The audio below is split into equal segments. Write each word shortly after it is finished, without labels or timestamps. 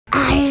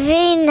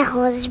Ivy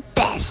knows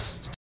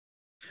best.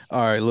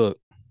 All right, look.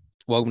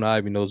 Welcome to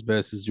Ivy Knows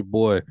Best. It's your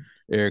boy,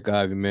 Eric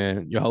Ivy,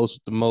 man. Your host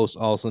with the most,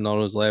 also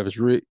known as Lavish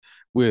Rick,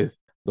 with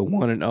the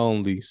one and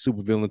only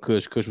supervillain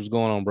Kush. Kush, what's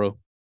going on, bro?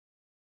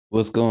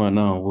 What's going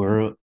on,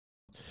 world?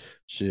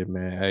 Shit,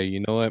 man. Hey,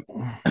 you know what?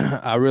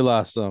 I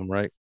realized something,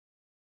 right?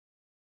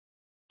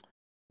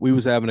 We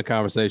was having a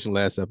conversation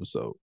last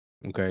episode.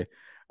 Okay.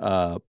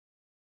 Uh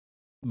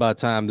by the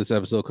time this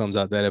episode comes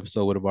out, that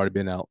episode would have already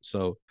been out.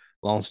 So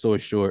long story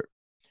short,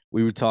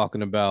 we were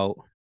talking about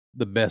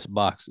the best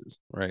boxes,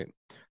 right?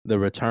 The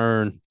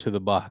return to the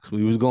box.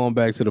 We was going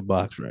back to the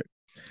box, right?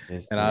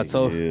 This And I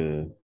told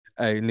nigga,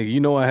 Hey, nigga,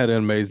 you know I had an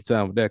amazing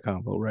time with that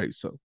combo, right?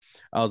 So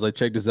I was like,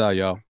 check this out,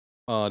 y'all.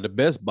 The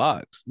best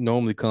box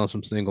normally comes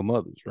from single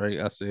mothers, right?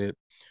 I said,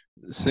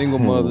 single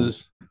yeah.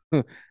 mothers,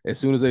 as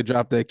soon as they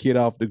drop that kid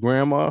off the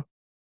grandma,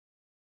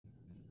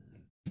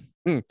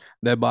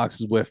 that box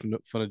is wet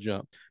from the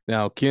jump.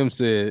 Now, Kim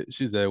said,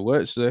 she said,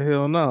 what? She said,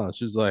 hell no.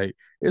 She's like,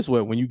 it's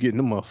wet when you getting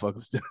them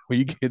motherfuckers, when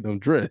you get them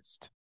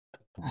dressed.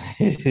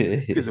 She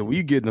said, when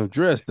you getting them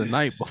dressed the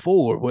night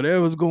before,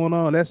 whatever's going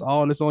on, that's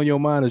all that's on your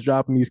mind is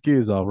dropping these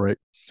kids off, right?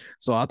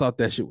 So I thought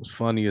that shit was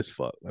funny as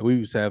fuck. Like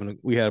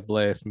we had a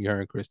blast, me,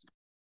 her, and Christy.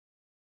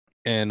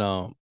 And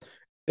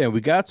and we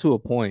got to a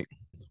point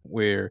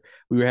where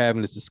we were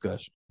having this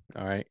discussion,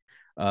 all right.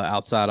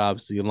 Outside,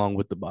 obviously, along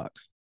with the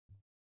box.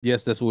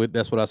 Yes, that's what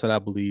I said, I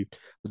believe.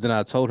 But then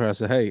I told her, I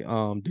said, hey,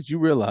 did you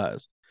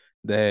realize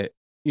that,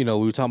 we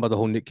were talking about the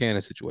whole Nick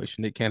Cannon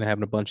situation, Nick Cannon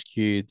having a bunch of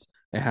kids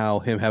and how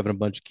him having a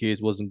bunch of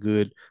kids wasn't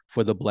good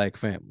for the black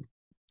family.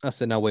 I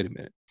said, now wait a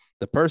minute.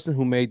 The person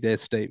who made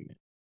that statement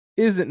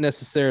isn't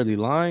necessarily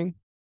lying,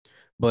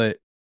 but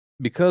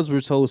because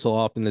we're told so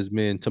often as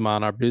men to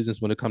mind our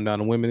business when it comes down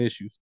to women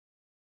issues,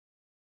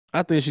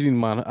 I think she didn't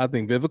mind. I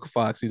think Vivica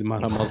Fox needs to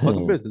mind her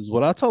motherfucking business. Is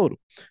what I told him.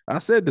 I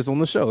said this on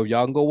the show. If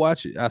y'all can go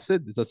watch it. I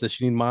said this. I said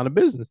she didn't mind her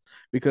business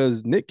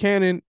because Nick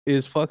Cannon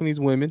is fucking these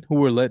women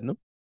who are letting them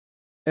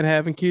and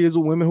having kids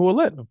with women who are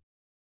letting them.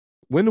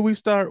 When do we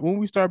start? When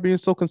we start being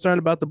so concerned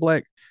about the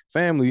black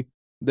family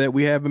that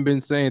we haven't been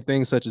saying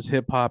things such as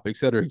hip hop, et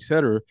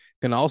cetera,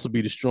 can also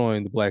be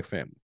destroying the black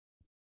family.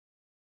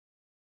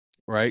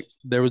 Right?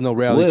 There was no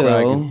rally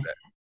cry against Well, that.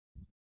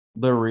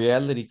 the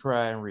reality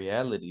cry in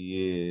reality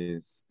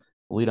is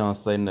we don't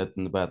say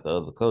nothing about the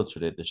other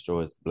culture that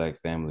destroys the black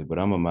family, but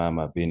I'm gonna mind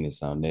my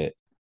business on that.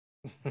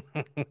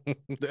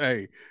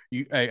 Hey,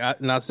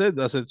 and I said,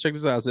 check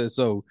this out. I said,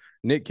 so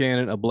Nick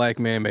Cannon, a black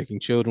man making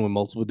children with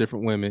multiple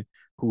different women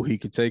who he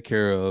could take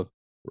care of,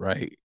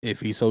 right? If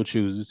he so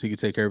chooses, he could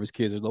take care of his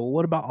kids. Like, well,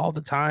 what about all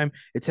the time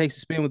it takes to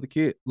spend with the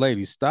kid?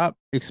 Ladies, stop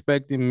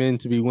expecting men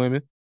to be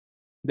women.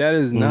 That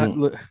is not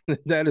Mhm.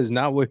 that is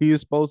not what he is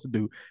supposed to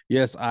do.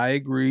 Yes, I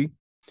agree.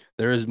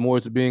 There is more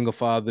to being a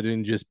father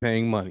than just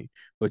paying money.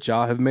 But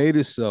y'all have made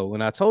it so,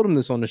 and I told them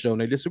this on the show,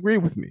 and they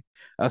disagreed with me.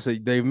 I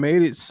said they've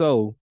made it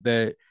so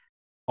that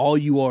all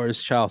you are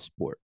is child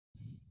support.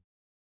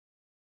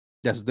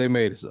 That's what they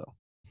made it so.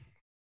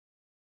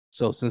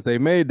 So since they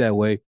made it that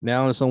way,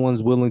 now if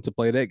someone's willing to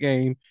play that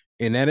game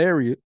in that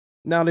area,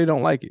 now they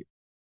don't like it.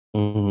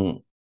 Mhm.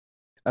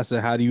 I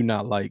said, how do you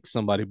not like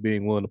somebody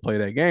being willing to play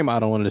that game? I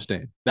don't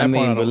understand. I That part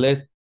I mean, but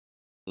don't.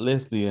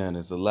 let's be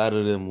honest. A lot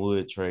of them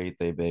would trade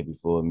their baby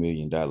for $1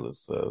 million.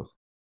 So,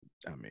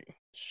 I mean,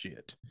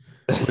 shit.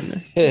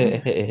 Wouldn't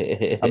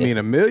they? I mean,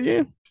 a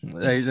million?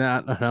 Hey,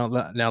 now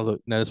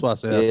look, now that's why I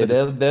yeah, said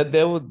this.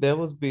 that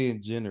was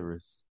being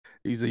generous.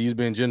 He said he's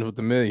been generous with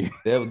a million.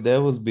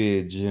 That was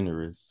being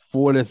generous.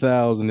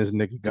 40,000 this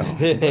nigga gone.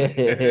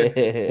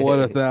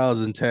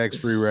 40,000 tax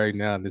free right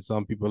now. That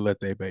some people let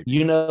their baby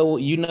go.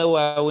 You know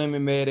why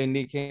women mad at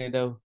Nick Cannon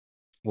though?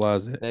 Why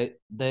is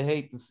it? They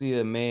hate to see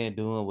a man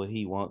doing what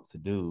he wants to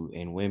do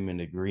and women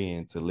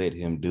agreeing to let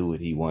him do what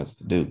he wants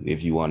to do,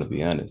 if you want to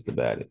be honest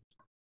about it.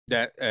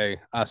 That hey,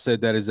 I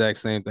said that exact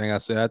same thing. I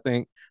said I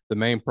think the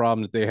main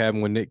problem that they're having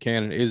with Nick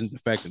Cannon isn't the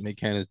fact that Nick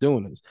Cannon is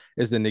doing this.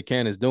 It's that Nick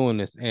Cannon is doing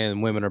this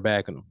and women are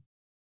backing him.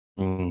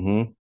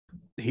 Mm-hmm.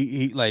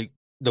 He like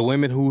the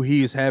women who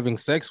he is having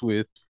sex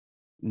with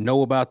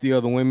know about the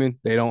other women.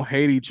 They don't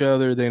hate each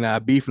other. They're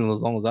not beefing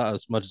as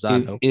much as I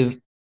If know. if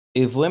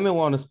if women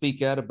want to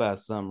speak out about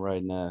something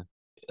right now,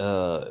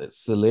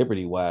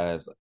 celebrity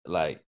wise,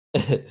 like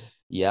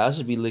y'all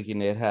should be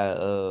looking at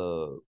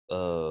how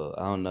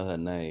I don't know her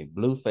name,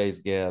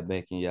 Blueface gal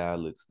making y'all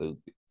look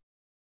stupid.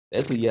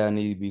 That's what y'all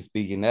need to be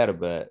speaking out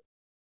about.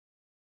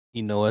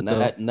 You know what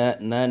though?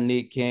 Not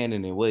Nick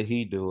Cannon and what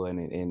he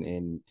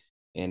doing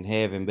and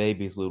having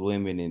babies with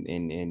women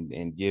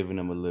and giving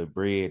them a little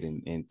bread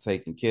and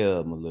taking care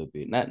of them a little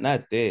bit. Not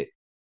that.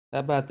 How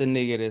about the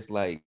nigga that's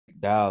like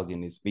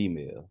dogging his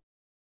female?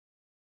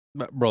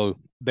 But bro,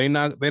 they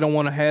don't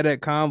want to have that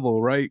convo,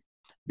 right?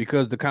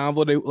 Because the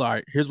convo they all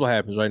right, here's what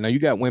happens right now. You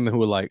got women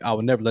who are like, I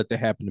would never let that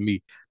happen to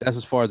me. That's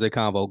as far as their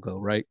convo go,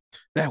 right?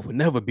 That would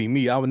never be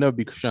me. I would never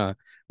be Krishan.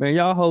 Man,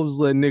 y'all hoes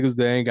let niggas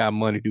that ain't got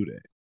money do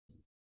that.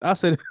 I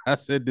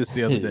said this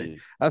the other day.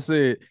 I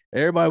said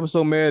everybody was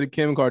so mad at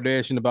Kim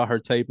Kardashian about her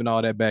tape and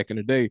all that back in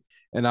the day.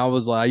 And I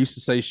was like, I used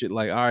to say shit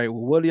like, all right,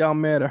 well, what are y'all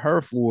mad at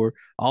her for?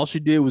 All she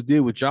did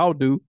what y'all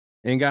do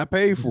and got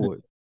paid for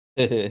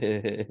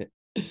it.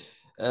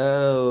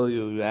 Oh,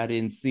 I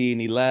didn't see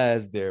any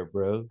lies there,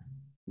 bro.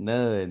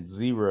 None,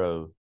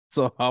 zero.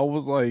 So I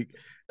was like,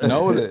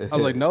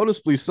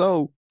 noticeably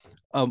so.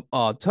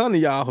 A ton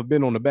of y'all have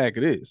been on the back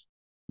of this,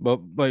 but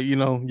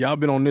y'all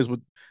been on this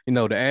with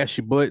the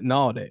ashy butt and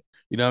all that.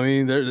 You know what I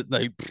mean? There's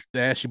like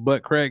the ashy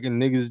butt crack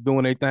and niggas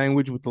doing their thing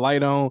with you with the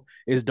light on.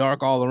 It's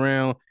dark all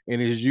around,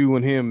 and it's you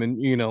and him, and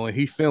and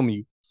he filming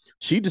you.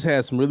 She just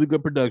had some really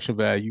good production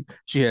value.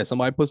 She had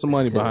somebody put some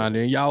money behind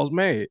her, and y'all was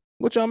mad.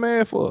 What y'all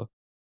mad for?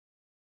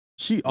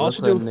 What's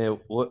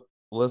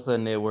her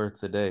net worth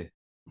today?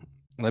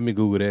 Let me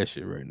Google that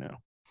shit right now.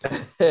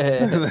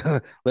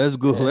 Let's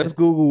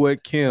Google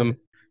what Kim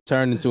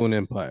turned into an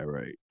empire,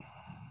 right?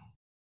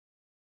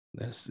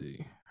 Let's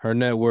see. Her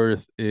net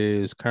worth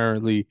is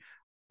currently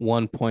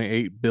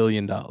 $1.8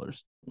 billion.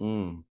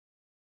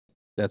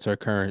 That's her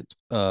current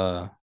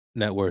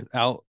net worth.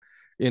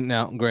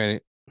 Now,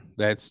 granted,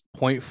 that's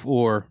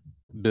 0.4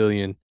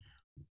 billion.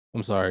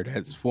 I'm sorry,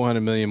 that's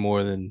 400 million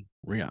more than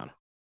Rihanna.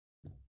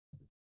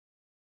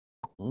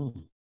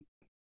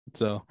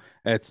 So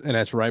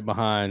that's right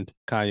behind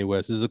Kanye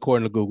West. This is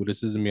according to Google.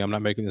 This isn't me. I'm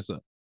not making this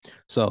up.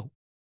 So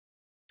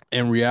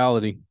in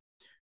reality,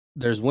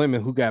 there's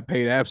women who got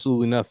paid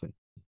absolutely nothing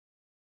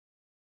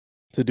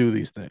to do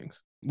these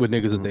things with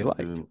niggas that they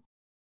like.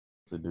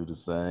 To do the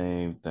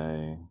same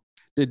thing.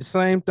 Did the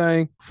same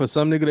thing for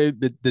some nigga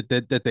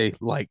that they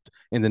liked.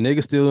 And the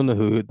nigga still in the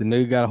hood. The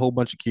nigga got a whole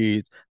bunch of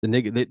kids. The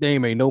nigga, they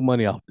ain't made no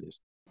money off this.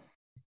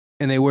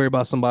 And they worry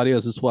about somebody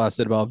else. That's why I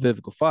said about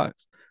Vivica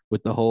Fox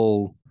with the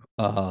whole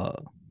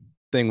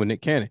thing with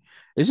Nick Cannon.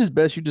 It's just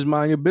best you just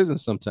mind your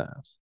business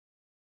sometimes.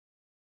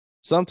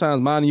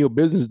 Sometimes minding your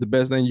business is the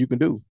best thing you can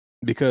do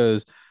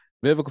because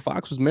Vivica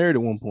Fox was married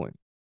at one point.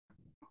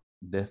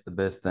 That's the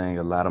best thing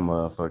a lot of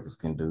motherfuckers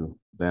can do.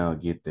 They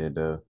don't get that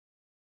though.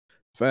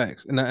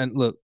 Facts. And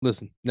look,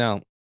 listen,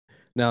 now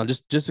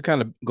just to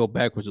kind of go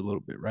backwards a little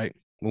bit, right?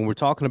 When we're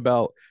talking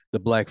about the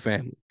black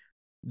family,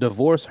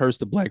 divorce hurts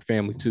the black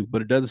family too,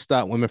 but it doesn't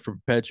stop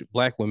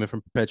black women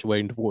from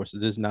perpetuating divorce.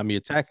 This is not me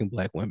attacking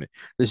black women.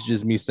 This is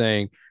just me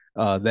saying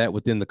that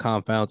within the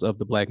confounds of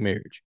the black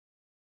marriage.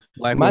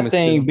 Black My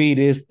thing still, be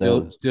this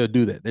though. Still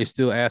do that. They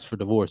still ask for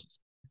divorces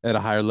at a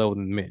higher level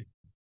than men.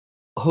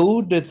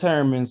 Who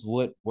determines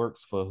what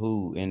works for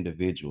who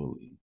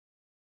individually?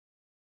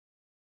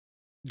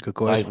 Good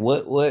question.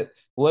 Like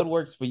what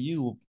works for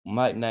you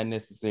might not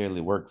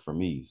necessarily work for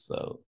me.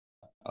 So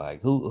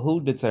like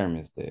who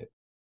determines that?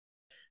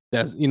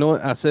 That's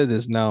what I said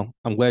this now.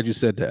 I'm glad you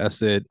said that. I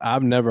said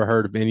I've never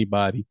heard of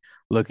anybody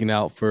looking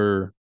out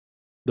for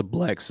the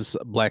black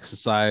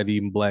society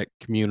and black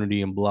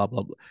community and blah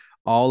blah blah,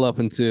 all up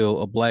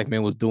until a black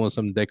man was doing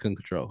something they couldn't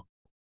control.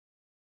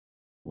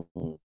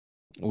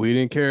 We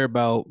didn't care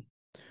about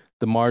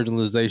the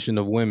marginalization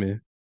of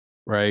women,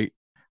 right?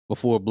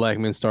 Before black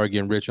men started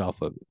getting rich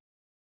off of it,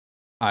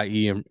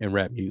 i.e., in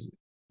rap music.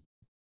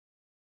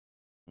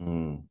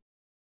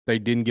 They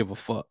didn't give a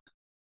fuck.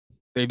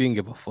 They didn't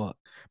give a fuck.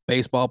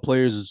 Baseball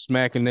players was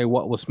smacking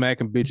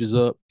bitches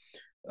up.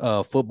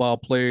 Football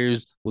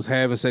players was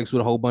having sex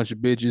with a whole bunch of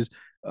bitches.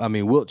 I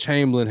mean, Wilt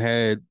Chamberlain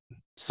had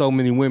so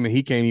many women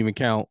he can't even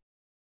count.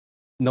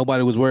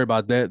 Nobody was worried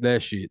about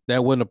that shit.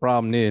 That wasn't a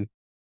problem then.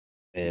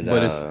 And,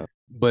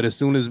 but as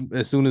soon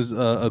as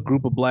a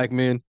group of black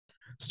men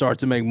start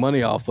to make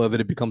money off of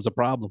it, it becomes a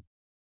problem.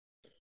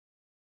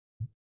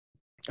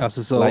 I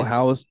said, so like,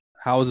 how is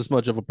this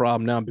much of a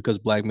problem now because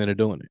black men are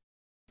doing it?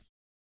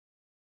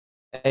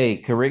 Hey,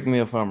 correct me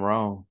if I'm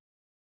wrong.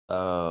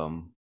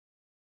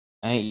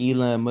 Ain't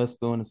Elon Musk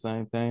doing the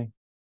same thing?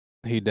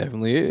 He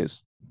definitely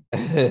is.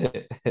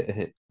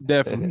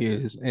 Definitely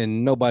is.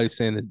 And nobody's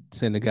saying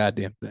the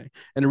goddamn thing.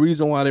 And the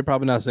reason why they're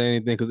probably not saying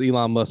anything because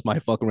Elon Musk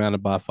might fuck around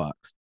and buy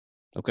Fox.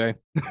 Okay.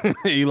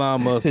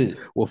 Elon Musk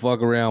will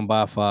fuck around,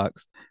 buy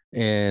Fox,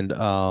 and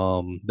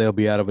they'll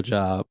be out of a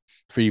job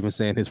for even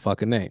saying his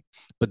fucking name.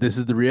 But this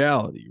is the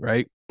reality,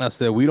 right? I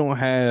said we don't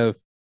have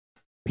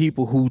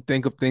people who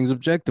think of things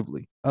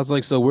objectively. I was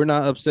like, so we're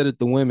not upset at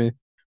the women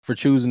for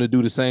choosing to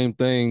do the same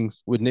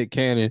things with Nick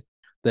Cannon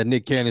that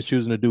Nick Cannon's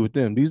choosing to do with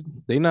them.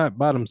 They not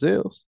by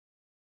themselves.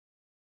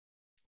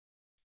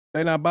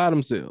 They not by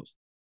themselves.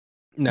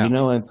 Now,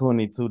 in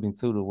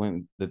 2022, the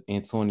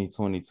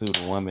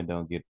women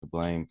don't get the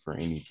blame for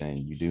anything.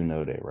 You do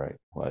know that, right?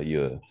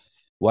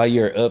 While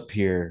you're up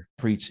here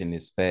preaching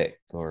this fact,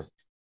 or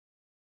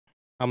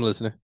I'm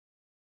listening.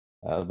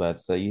 I was about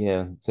to say you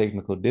have some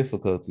technical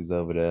difficulties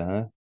over there,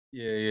 huh?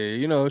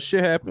 Yeah.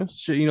 Shit happens.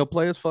 Shit,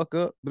 players fuck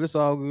up, but it's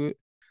all good.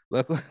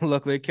 Luckily,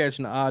 they're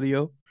catching the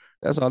audio.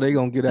 That's all they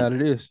gonna get out of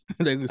this.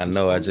 I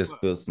know. I just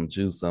spilled some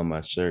juice on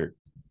my shirt.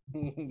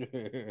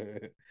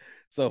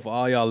 So for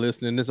all y'all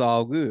listening, it's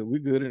all good. We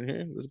good in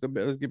here. Let's go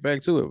back. Let's get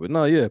back to it. But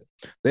no, yeah,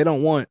 they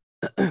don't want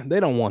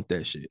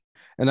that shit.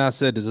 And I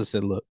said this. I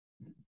said, look,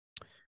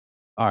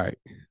 all right,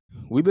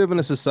 we live in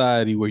a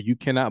society where you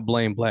cannot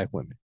blame black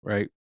women,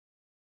 right?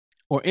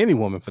 Or any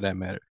woman for that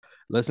matter.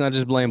 Let's not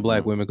just blame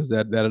black women because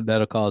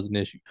that'll cause an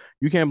issue.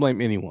 You can't blame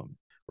any woman,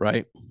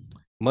 right?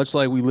 Much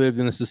like we lived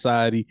in a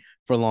society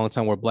for a long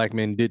time where black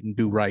men didn't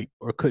do right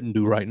or couldn't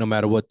do right, no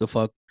matter what the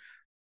fuck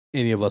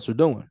any of us are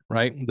doing,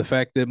 right? The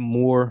fact that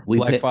more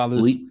black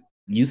fathers.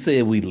 You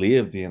said we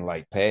lived in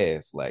like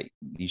past. Like,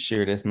 you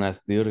sure that's not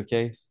still the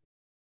case?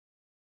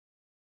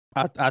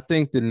 I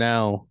think that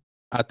now,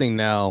 I think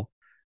now,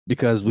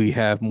 because we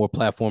have more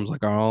platforms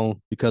like our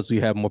own, because we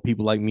have more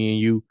people like me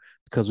and you,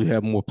 because we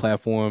have more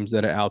platforms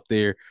that are out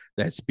there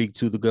that speak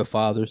to the good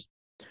fathers,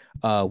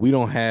 we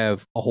don't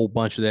have a whole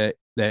bunch of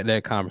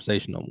that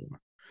conversation no more.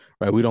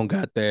 Right? We don't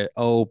got that,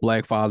 oh,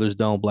 black fathers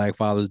don't.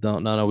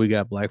 No, we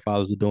got black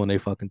fathers are doing their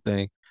fucking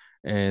thing.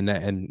 And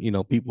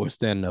people are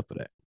standing up for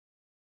that.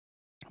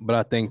 But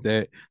I think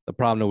that the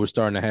problem that we're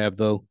starting to have,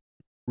 though,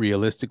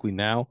 realistically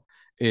now,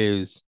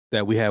 is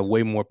that we have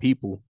way more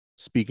people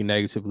speaking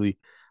negatively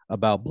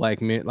about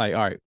black men. Like,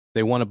 all right,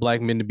 they wanted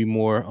black men to be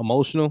more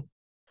emotional.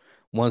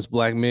 Once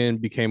black men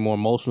became more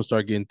emotional,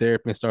 start getting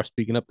therapy and start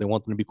speaking up, they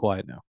want them to be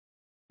quiet now.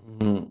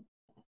 Mm-hmm.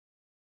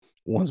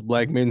 Once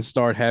black men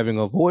start having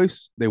a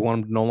voice, they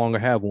want them to no longer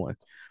have one.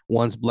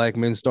 Once black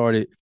men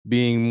started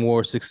being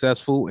more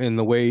successful in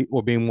the way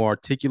or being more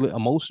articulate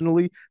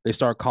emotionally, they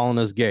start calling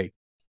us gay.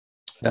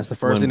 That's the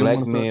first when thing they black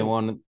want to men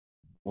wanted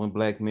when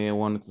black men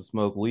wanted to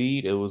smoke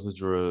weed, it was a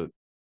drug.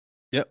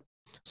 Yep.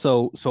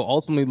 So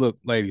ultimately, look,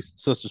 ladies,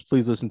 sisters,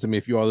 please listen to me.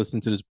 If you are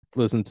listening to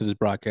this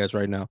broadcast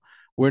right now,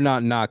 we're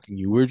not knocking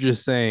you. We're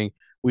just saying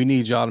we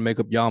need y'all to make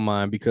up y'all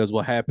mind, because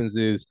what happens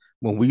is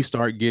when we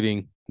start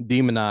getting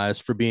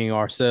demonized for being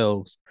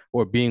ourselves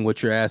or being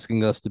what you're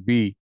asking us to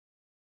be,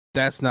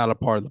 that's not a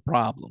part of the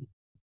problem.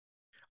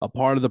 A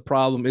part of the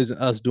problem isn't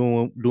us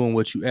doing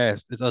what you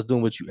asked. It's us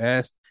doing what you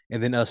asked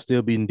and then us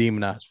still being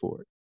demonized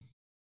for it.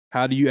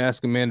 How do you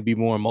ask a man to be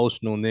more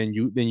emotional and then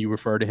you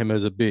refer to him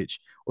as a bitch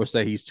or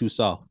say he's too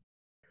soft?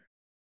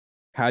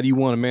 How do you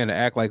want a man to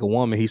act like a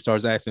woman? He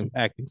starts acting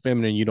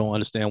feminine. You don't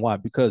understand why,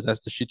 because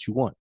that's the shit you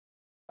want.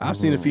 I've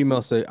seen a Mm-hmm.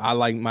 female say, "I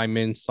like my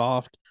men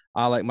soft.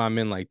 I like my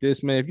men like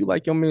this." Man, if you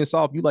like your men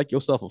soft, you like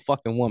yourself a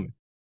fucking woman.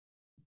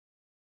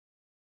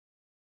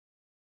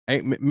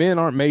 Men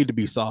aren't made to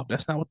be soft.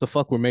 That's not what the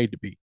fuck we're made to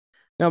be.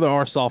 Now there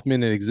are soft men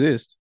that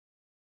exist,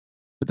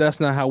 but that's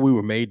not how we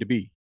were made to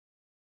be.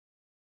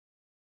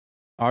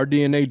 Our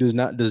DNA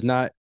does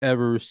not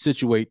ever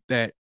situate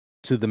that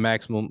to the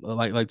maximum,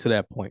 like to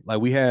that point. Like,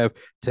 we have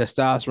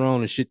testosterone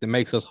and shit that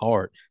makes us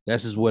hard.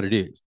 That's just what it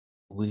is,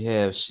 We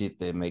have shit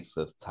that makes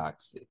us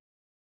toxic.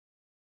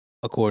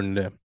 according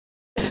to them.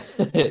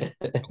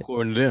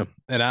 According to them,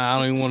 and I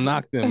don't even want to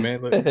knock them,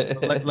 man.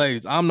 Look,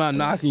 ladies, I'm not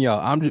knocking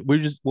y'all. We're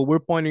just what we're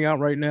pointing out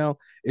right now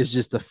is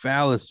just the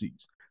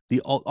fallacies,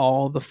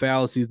 all the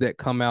fallacies that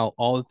come out,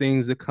 all the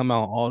things that come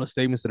out, all the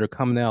statements that are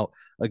coming out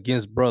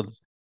against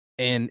brothers,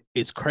 and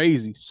it's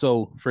crazy.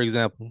 So, for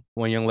example,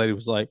 one young lady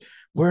was like,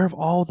 "Where have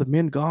all the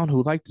men gone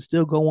who like to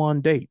still go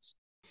on dates?"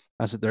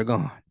 I said, "They're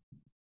gone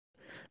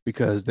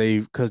because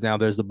now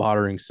there's the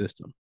bartering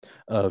system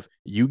of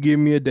you give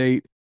me a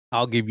date,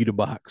 I'll give you the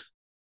box."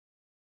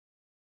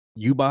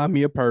 You buy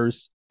me a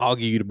purse, I'll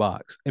give you the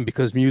box. And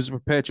because music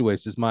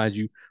perpetuates this, mind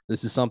you,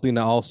 this is something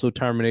that also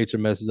terminates or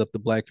messes up the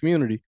black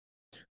community.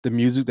 The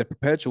music that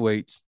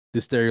perpetuates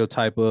the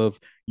stereotype of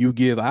you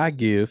give, I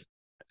give,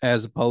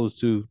 as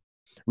opposed to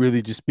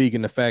really just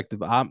speaking the fact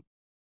of I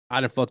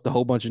done fucked a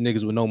whole bunch of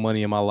niggas with no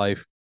money in my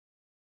life.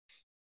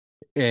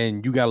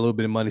 And you got a little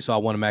bit of money, so I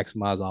want to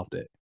maximize off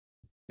that.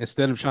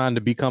 Instead of trying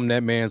to become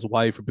that man's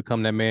wife or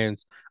become that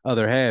man's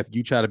other half,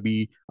 you try to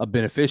be a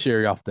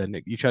beneficiary off that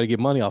nigga. You try to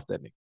get money off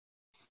that nigga.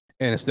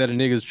 And instead of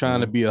niggas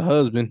trying to be a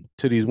husband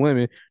to these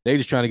women, they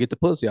just trying to get the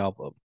pussy off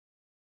of them.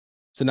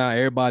 So now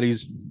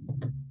everybody's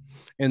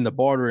in the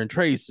barter and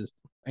trade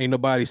system. Ain't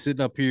nobody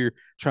sitting up here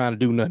trying to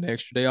do nothing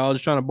extra. They all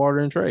just trying to barter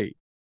and trade.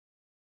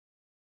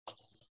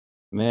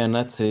 Man,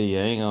 I tell you,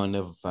 I ain't gonna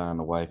never find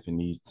a wife in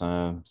these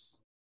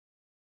times.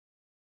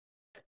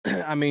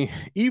 I mean,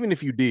 even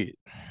if you did,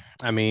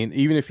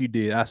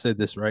 I said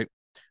this, right?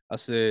 I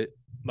said,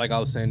 like I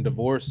was saying,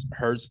 divorce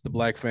hurts the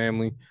black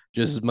family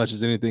just as much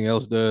as anything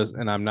else does.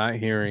 And I'm not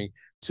hearing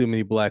too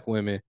many black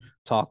women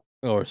talk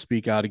or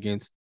speak out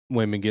against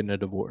women getting a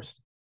divorce.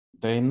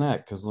 They not,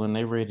 because when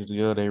they ready to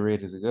go, they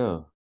ready to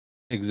go.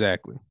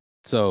 Exactly.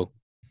 So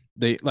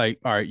they like,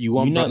 all right, you You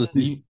want know, brothers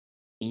to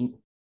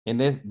and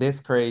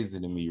that's crazy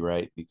to me,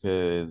 right?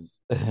 Because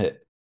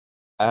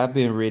I've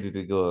been ready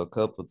to go a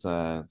couple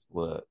times,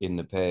 well, in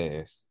the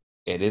past,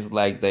 and it's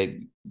like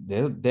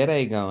that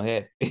ain't gonna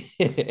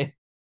happen.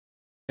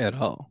 at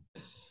all.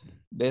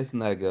 That's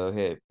not gonna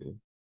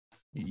happen.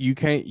 You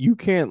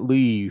can't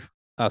leave.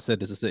 I said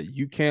this, I said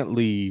you can't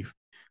leave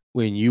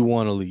when you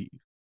want to leave.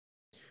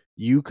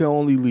 You can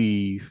only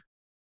leave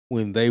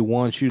when they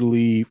want you to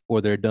leave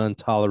or they're done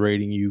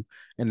tolerating you.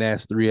 And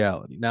that's the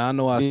reality. Now I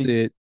know I Did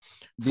said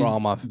for all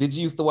did my did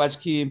you used to watch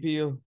Key and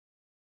Peele?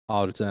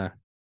 all the time.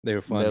 They were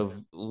You funny. know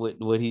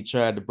what he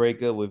tried to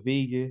break up with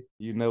Vegan.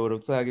 You know what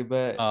I'm talking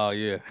about? Oh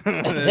yeah.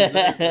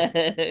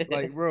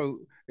 Like, bro,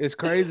 it's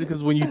crazy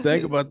because when you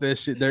think about that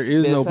shit, there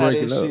is no That's how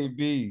breaking that up. shit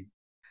be.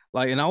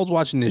 Like, and I was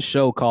watching this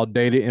show called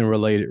Dated and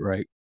Related,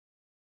 right?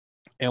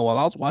 And while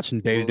I was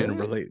watching Dated and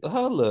What? Related,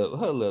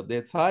 Hold up.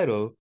 That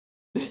title,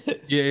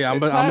 yeah,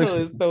 that title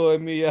is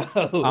throwing me I'm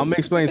off.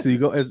 explaining to you.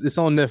 Go, it's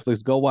on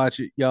Netflix. Go watch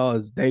it, y'all.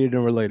 It's Dated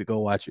and Related. Go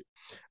watch it.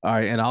 All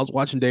right. And I was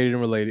watching Dated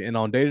and Related, and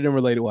on Dated and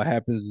Related, what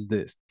happens is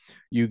this: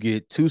 you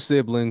get two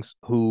siblings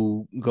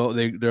who go.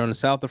 They're in the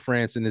south of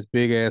France in this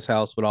big ass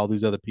house with all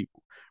these other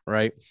people,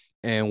 right?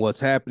 And what's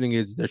happening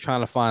is they're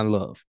trying to find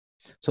love.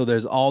 So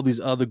there's all these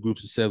other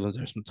groups of siblings.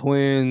 There's some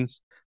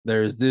twins.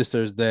 There's this.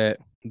 There's that.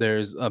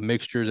 There's a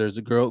mixture. There's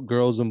a girl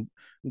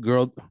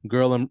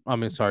and I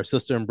mean, sorry,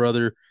 sister and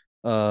brother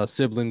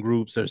sibling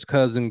groups, there's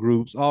cousin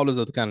groups, all this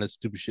other kind of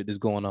stupid shit that's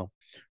going on,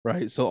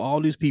 right? So all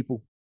these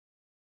people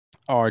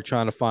are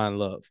trying to find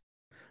love,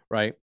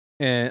 right?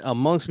 And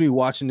amongst me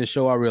watching this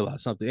show, I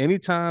realized something.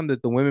 Anytime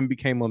that the women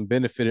became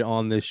unbenefited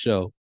on this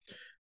show,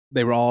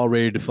 they were all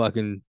ready to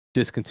fucking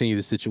discontinue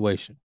the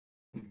situation.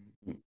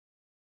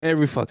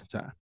 Every fucking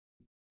time.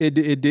 It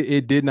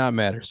did not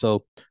matter.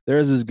 So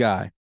there's this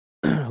guy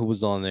who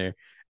was on there,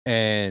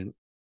 and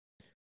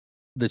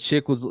the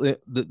chick was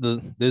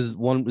the this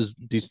one was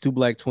these two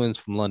black twins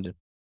from London,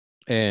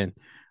 and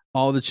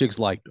all the chicks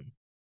liked him.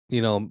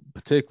 You know,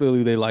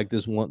 particularly they like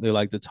this one. They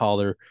like the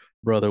taller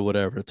brother,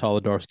 whatever, the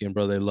taller dark skinned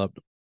brother. They loved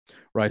him,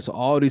 right? So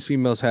all these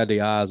females had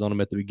their eyes on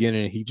him at the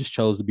beginning, and he just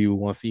chose to be with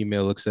one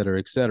female, et cetera,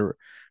 et cetera.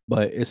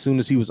 But as soon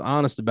as he was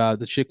honest about it,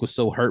 the chick was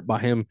so hurt by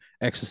him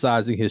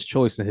exercising his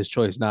choice and his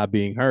choice not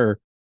being her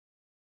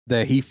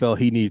that he felt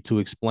he needed to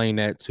explain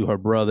that to her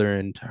brother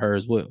and to her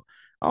as well.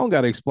 I don't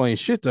gotta explain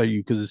shit to you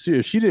because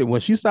if she did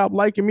when she stopped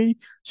liking me,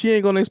 she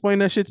ain't gonna explain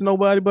that shit to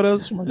nobody but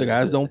us. The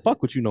guys don't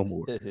fuck with you no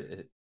more,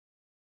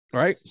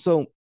 right?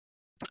 So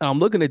I'm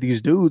looking at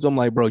these dudes. I'm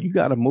like, bro, you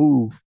gotta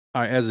move.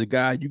 All right, as a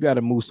guy, you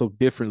gotta move so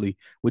differently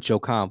with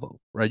your convo,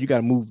 right? You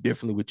gotta move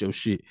differently with your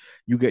shit.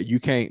 You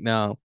can't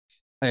now,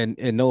 and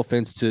no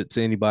offense to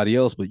anybody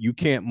else, but you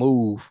can't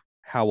move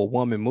how a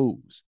woman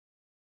moves.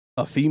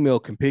 A female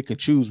can pick and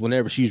choose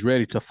whenever she's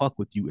ready to fuck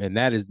with you, and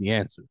that is the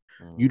answer.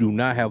 You do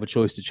not have a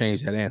choice to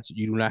change that answer.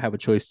 You do not have a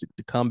choice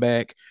to come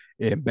back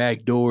and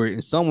backdoor it.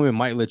 And some women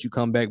might let you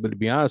come back, but to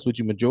be honest with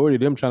you, majority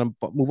of them trying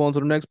to move on to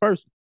the next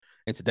person.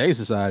 In today's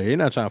society, they're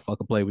not trying to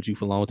fucking play with you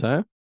for a long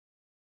time.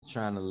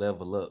 Trying to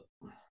level up.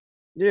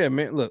 Yeah,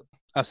 man. Look,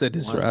 I said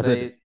this. Once I said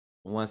they this.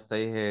 once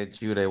they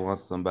had you, they want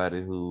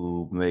somebody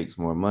who makes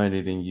more money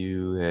than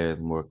you,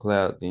 has more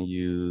clout than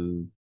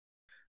you,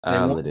 They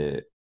all want of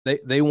that.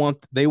 they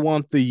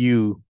want the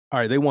you. All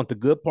right, they want the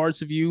good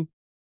parts of you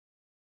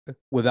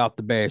without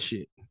the bad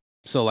shit.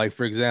 So, like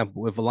for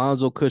example, if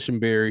Alonzo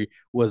Cushenberry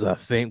was a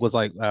thing, was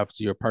like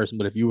obviously your person,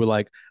 but if you were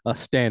like a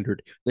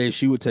standard, then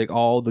she would take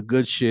all the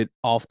good shit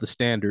off the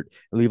standard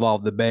and leave all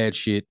the bad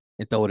shit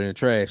and throw it in the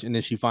trash, and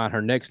then she find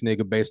her next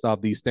nigga based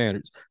off these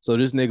standards. So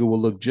this nigga will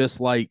look just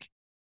like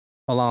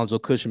Alonzo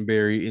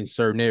Cushenberry in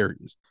certain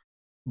areas,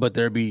 but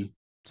there be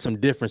some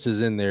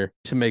differences in there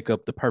to make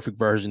up the perfect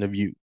version of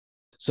you.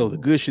 So the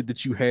good shit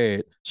that you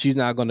had, she's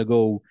not gonna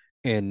go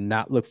and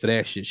not look for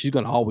that shit. She's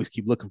gonna always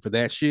keep looking for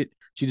that shit.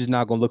 She's just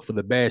not gonna look for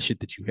the bad shit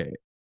that you had.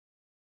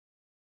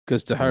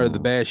 Because to her, the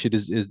bad shit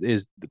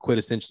is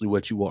quintessentially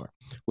what you are,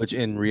 which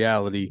in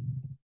reality,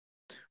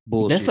 That's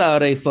bullshit. all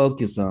they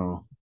focus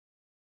on.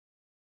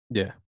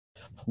 Yeah.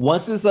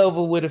 Once it's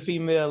over with a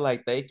female,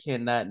 like they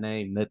cannot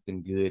name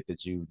nothing good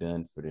that you've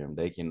done for them.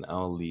 They can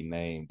only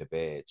name the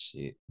bad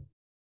shit.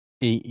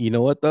 You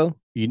know what though?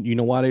 You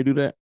know why they do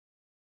that?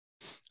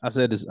 I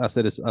said this. I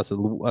said this. I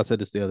said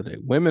this the other day.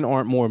 Women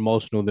aren't more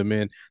emotional than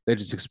men. They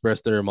just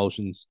express their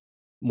emotions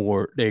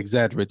more. They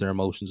exaggerate their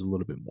emotions a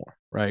little bit more,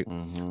 right?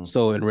 Mm-hmm.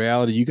 So in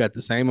reality, you got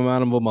the same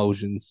amount of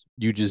emotions.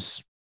 You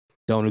just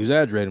don't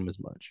exaggerate them as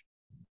much.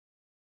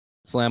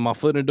 Slam my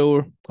foot in the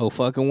door. Oh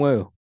fucking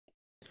well.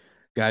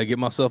 Got to get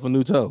myself a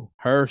new toe.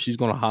 Her, she's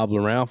gonna hobble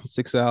around for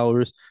 6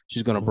 hours.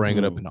 She's gonna bring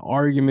it up in an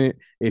argument.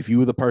 If you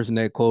were the person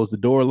that closed the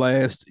door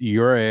last,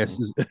 your ass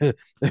is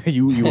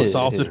you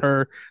assaulted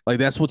her. Like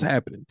that's what's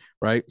happening,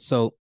 right?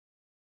 So,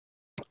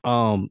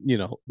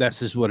 that's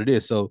just what it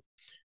is. So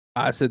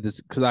I said this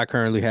because I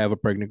currently have a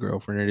pregnant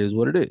girlfriend. It is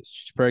what it is.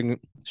 She's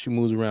pregnant. She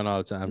moves around all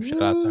the time.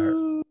 Shout out to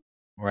her.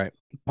 Right.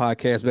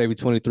 Podcast baby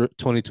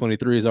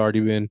 2023 has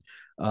already been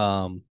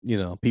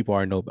people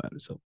already know about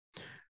it. So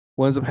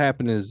what ends up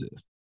happening is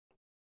this.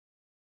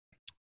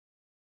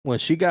 When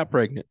she got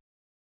pregnant,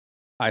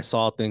 I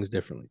saw things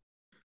differently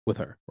with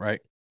her, right?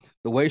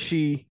 The way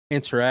she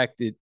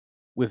interacted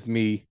with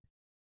me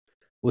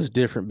was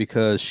different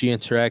because she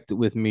interacted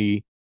with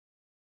me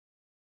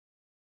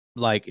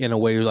like in a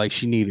way like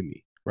she needed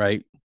me,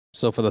 right?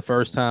 So for the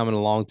first time in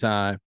a long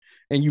time,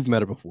 and you've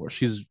met her before,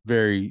 she's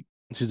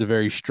a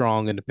very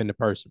strong, independent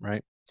person,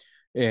 right?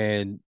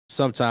 And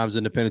sometimes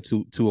independent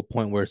to a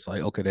point where it's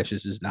like, okay, that's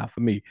just not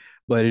for me.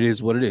 But it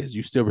is what it is.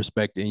 You still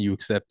respect it and you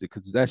accept it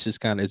because that's just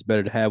kind of it's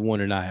better to have one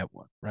than not have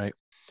one, right?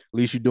 At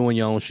least you're doing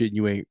your own shit and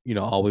you ain't,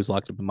 always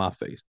locked up in my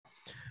face.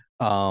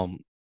 Um,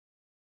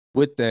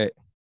 with that,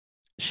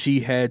 she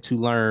had to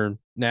learn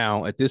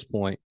now at this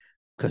point,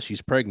 because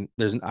she's pregnant,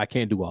 I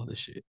can't do all this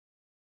shit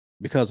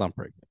because I'm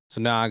pregnant. So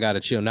now I gotta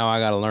chill. Now I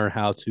gotta learn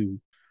how to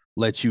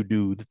let you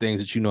do the things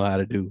that you know how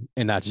to do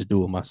and not just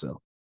do it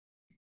myself.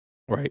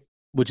 Right.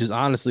 Which is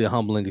honestly a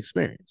humbling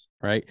experience,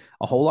 right?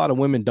 A whole lot of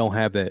women don't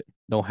have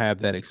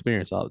that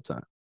experience all the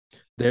time.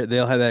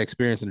 They'll have that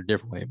experience in a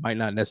different way. It might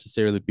not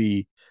necessarily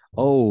be,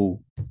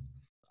 oh,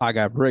 I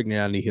got pregnant,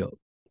 I need help.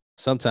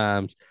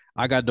 Sometimes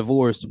I got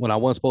divorced when I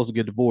wasn't supposed to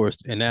get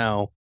divorced, and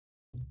now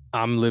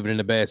I'm living in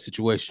a bad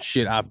situation.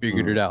 Shit, I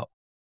figured it out.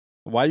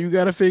 Why you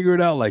gotta figure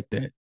it out like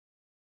that?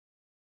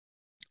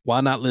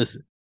 Why not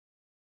listen?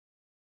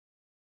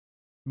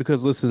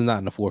 Because listen's not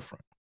in the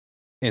forefront.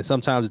 And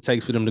sometimes it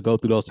takes for them to go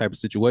through those type of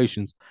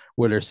situations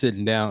where they're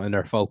sitting down and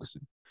they're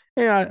focusing.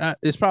 And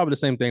it's probably the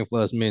same thing for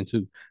us men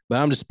too. But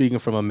I'm just speaking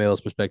from a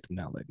male's perspective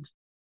now, ladies.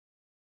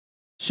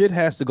 Shit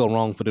has to go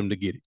wrong for them to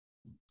get it,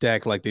 to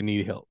act like they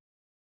need help.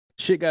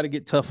 Shit got to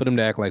get tough for them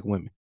to act like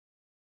women.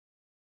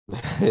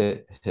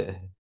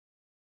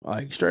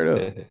 Like straight up.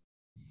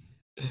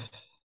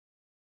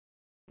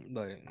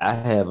 Like I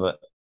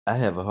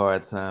have a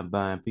hard time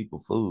buying people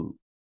food.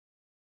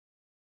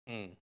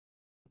 wait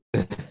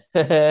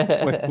a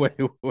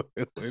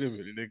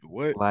minute, nigga.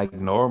 What? Like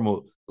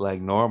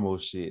normal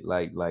shit,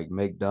 like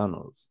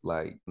McDonald's,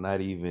 like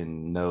not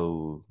even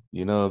no,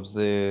 you know what I'm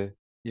saying?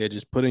 Yeah,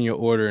 just put in your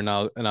order and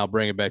I'll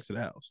bring it back to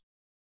the house.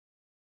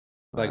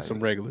 Like some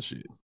regular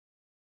shit.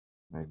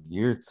 Like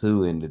you're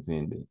too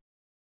independent.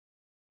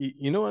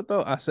 You know what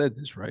though? I said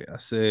this right. I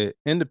said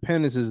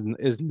independence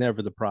is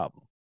never the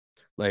problem.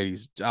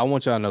 Ladies, I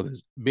want y'all to know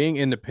this. Being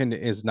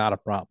independent is not a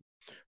problem.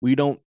 We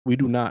do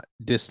not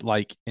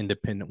dislike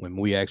independent women.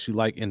 We actually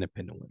like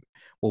independent women.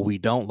 What we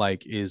don't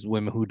like is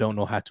women who don't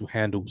know how to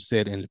handle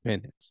said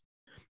independence.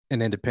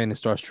 And independence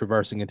starts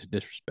traversing into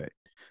disrespect.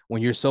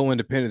 When you're so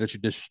independent that you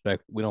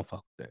disrespect, we don't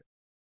fuck with that.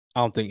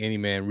 I don't think any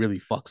man really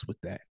fucks with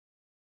that.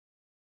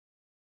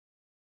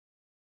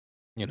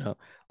 You know,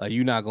 like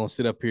you're not gonna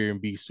sit up here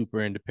and be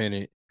super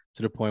independent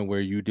to the point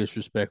where you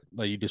disrespect,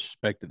 like you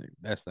disrespected it.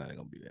 That's not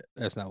gonna be that.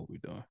 That's not what we're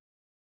doing.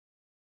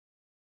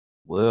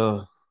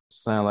 Well,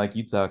 sound like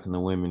you talking to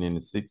women in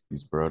the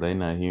 60s, bro. They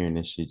not hearing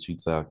this shit you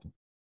talking.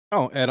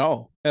 Oh, at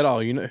all.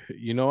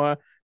 You know why?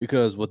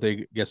 Because what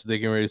they guess what they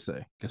getting ready to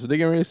say. Guess what they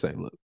getting ready to say.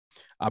 Look,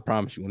 I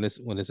promise you, when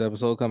this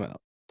episode come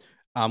out,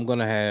 I'm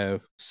gonna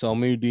have so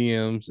many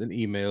DMs and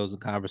emails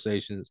and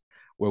conversations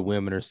where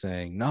women are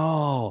saying,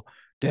 "No,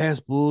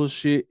 that's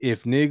bullshit.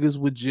 If niggas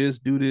would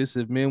just do this,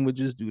 if men would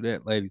just do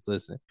that." Ladies,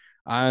 listen.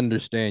 I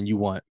understand you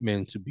want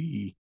men to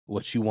be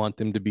what you want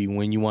them to be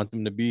when you want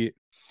them to be it,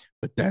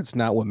 but that's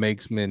not what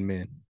makes men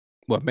men.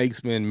 What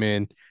makes men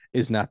men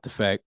is not the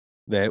fact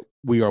that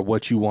we are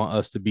what you want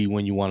us to be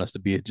when you want us to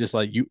be it. Just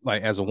like you,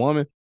 like as a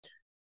woman,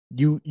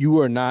 you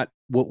are not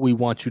what we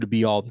want you to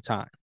be all the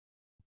time.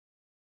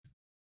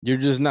 You're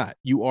just not.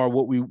 You are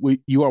what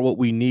you are what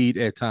we need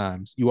at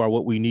times. You are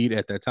what we need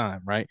at that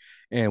time, right?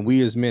 And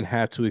we as men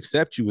have to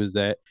accept you as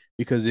that,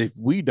 because if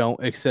we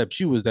don't accept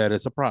you as that,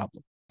 it's a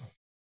problem.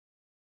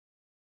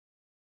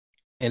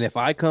 And if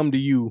I come to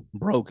you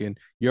broken,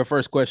 your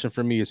first question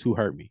for me is who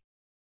hurt me?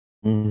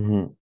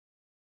 Mm-hmm.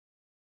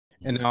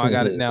 And now I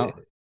got it now.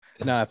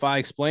 Now, if I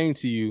explain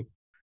to you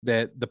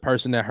that the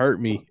person that hurt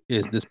me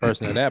is this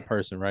person or that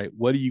person, right?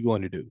 What are you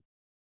going to do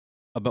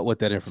about what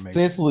that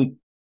information?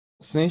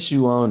 Since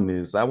you own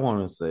this, I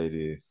want to say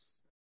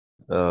this.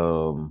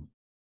 Grown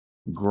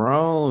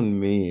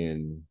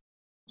men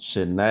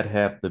should not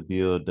have to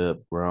build up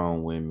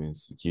grown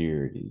women's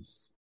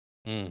securities.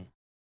 Mm.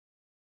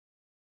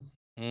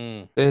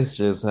 That's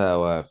just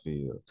how I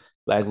feel.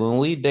 Like when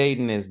we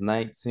dating as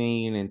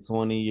 19 and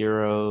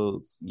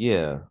 20-year-olds,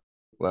 yeah.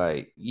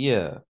 Like,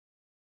 yeah.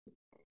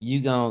 You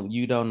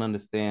don't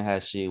understand how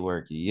shit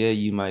work. Yeah,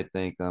 you might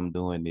think I'm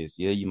doing this.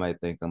 Yeah, you might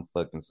think I'm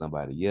fucking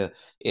somebody. Yeah.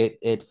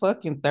 At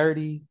fucking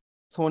 30,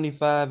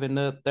 25 and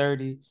up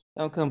 30,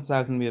 don't come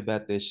talking to me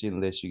about that shit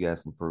unless you got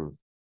some proof.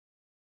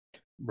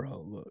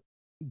 Bro, look.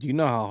 Do you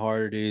know how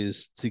hard it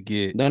is to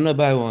get? Don't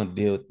nobody want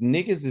to deal with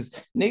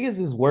niggas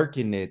is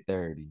working at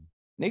 30.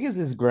 Niggas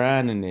is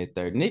grinding at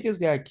 30.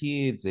 Niggas got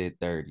kids at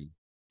 30.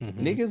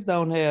 Mm-hmm. Niggas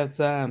don't have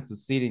time to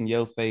sit in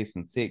your face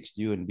and text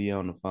you and be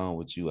on the phone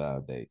with you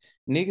all day.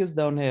 Niggas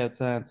don't have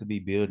time to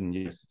be building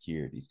your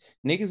securities.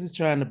 Niggas is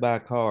trying to buy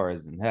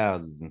cars and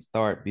houses and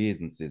start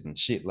businesses and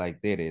shit like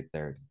that at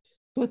 30.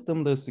 Put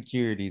them little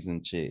securities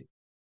in check.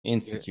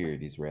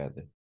 Insecurities,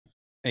 rather.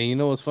 And you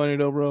know what's funny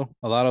though, bro?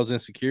 A lot of those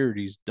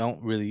insecurities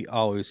don't really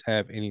always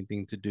have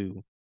anything to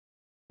do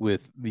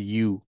with the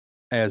you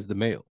as the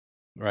male,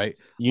 right?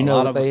 You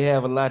know what they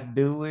have a lot to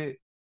do with?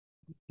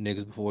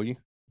 Niggas before you.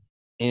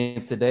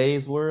 In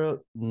today's world,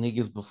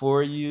 niggas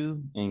before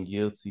you and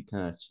guilty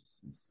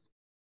consciences.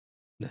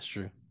 That's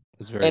true.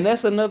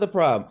 That's another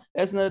problem.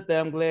 That's another thing.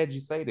 I'm glad you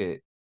say that.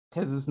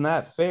 Because it's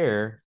not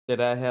fair that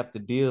I have to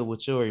deal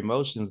with your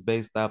emotions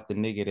based off the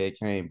nigga that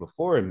came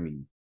before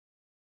me.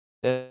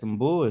 That's some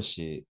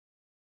bullshit.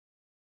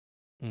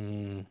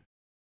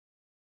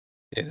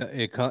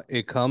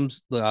 It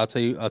comes. Look, I'll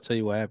tell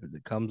you what happens.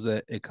 It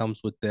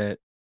comes with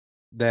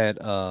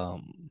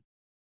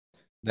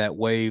that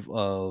wave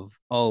of,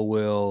 oh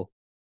well,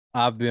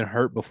 I've been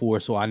hurt before,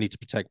 so I need to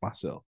protect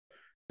myself.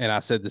 And I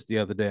said this the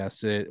other day. I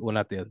said, well,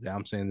 not the other day.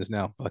 I'm saying this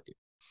now. Fuck it.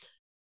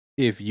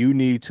 If you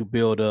need to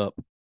build up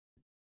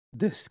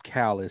this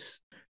callus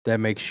that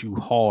makes you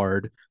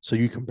hard so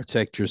you can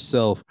protect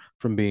yourself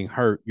from being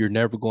hurt, you're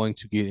never going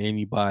to get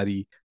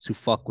anybody to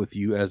fuck with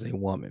you as a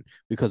woman,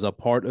 because a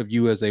part of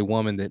you as a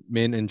woman that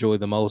men enjoy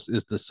the most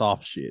is the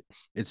soft shit.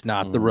 It's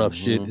not the rough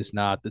shit, Mm-hmm. it's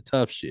not the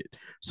tough shit.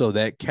 So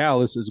that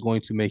callus is going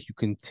to make you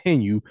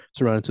continue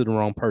to run into the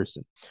wrong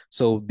person.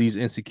 So these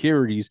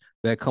insecurities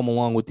that come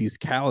along with these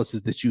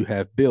calluses that you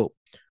have built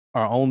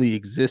are only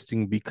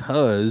existing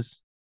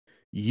because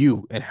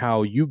you and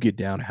how you get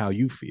down, how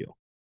you feel.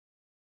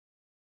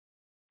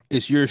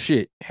 It's your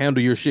shit.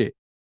 Handle your shit.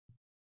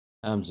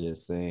 I'm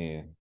just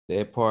saying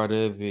that part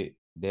of it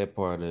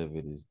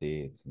is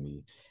dead to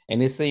me.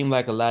 And it seemed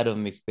like a lot of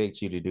them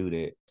expect you to do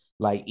that.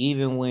 Like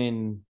even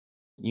when,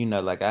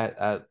 like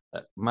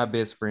my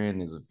best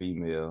friend is a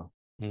female,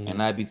 and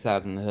Mm-hmm. I'd be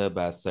talking to her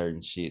about certain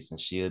shits, and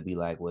she'll be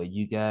like, "Well,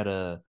 you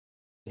gotta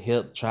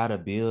help try to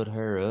build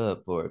her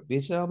up," or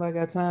 "Bitch, I don't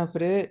got time for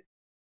that."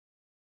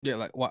 Yeah,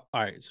 like why?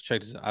 All right, so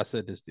check this out. I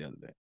said this the other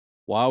day.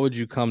 Why would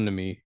you come to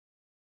me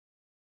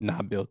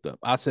not built up?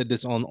 I said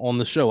this on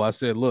the show. I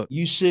said, look,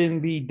 You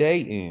shouldn't be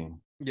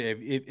dating. yeah,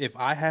 if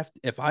I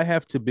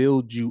have to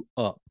build you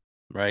up,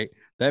 right?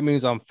 That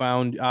means I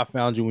found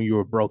you when you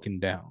were broken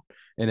down.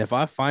 And if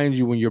I find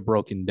you when you're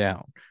broken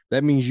down,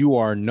 that means you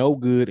are no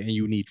good and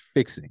you need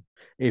fixing.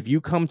 If you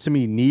come to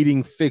me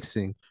needing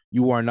fixing,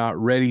 you are not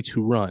ready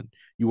to run.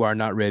 You are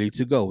not ready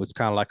to go. It's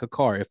kind of like a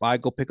car. If I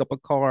go pick up a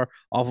car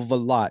off of a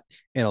lot,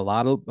 and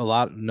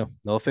no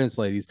offense,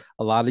 ladies,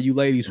 a lot of you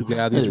ladies who get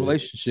out of these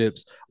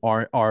relationships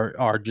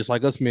are just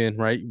like us men,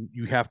 right?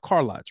 You have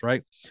car lots,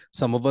 right?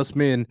 Some of us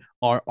men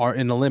are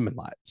in the lemon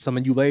lot. Some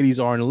of you ladies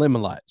are in the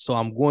lemon lot. So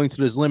I'm going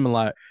to this lemon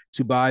lot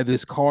to buy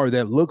this car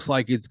that looks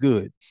like it's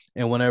good.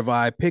 And whenever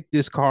I pick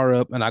this car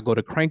up and I go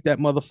to crank that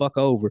motherfucker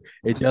over,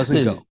 it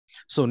doesn't go.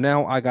 So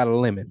now I got a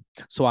lemon.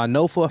 So I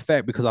know for a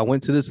fact, because I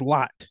went to this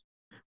lot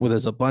where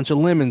there's a bunch of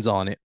lemons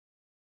on it,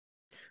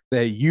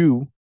 that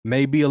you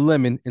may be a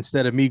lemon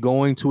instead of me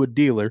going to a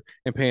dealer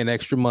and paying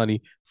extra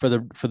money for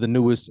the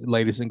newest,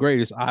 latest, and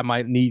greatest. I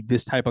might need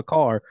this type of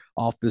car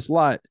off this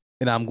lot,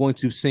 and I'm going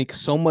to sink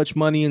so much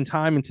money and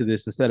time into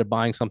this instead of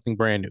buying something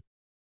brand new.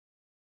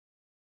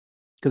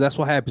 Because that's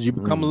what happens. You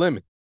become a Mm.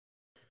 lemon.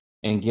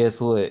 And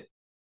guess what?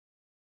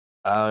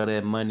 All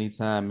that money,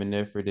 time, and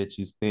effort that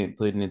you spent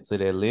putting into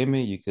that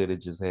lemon, you could have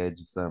just had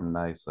you something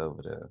nice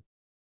over there.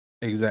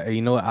 Exactly.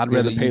 You know what? You I'd could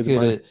rather have, you pay the could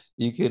money.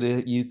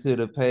 have, you could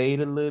have paid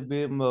a little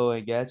bit more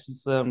and got you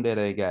something that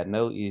ain't got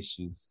no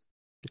issues.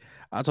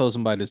 I told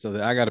somebody this other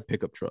day. I got a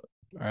pickup truck.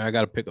 All right, I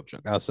got a pickup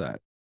truck outside.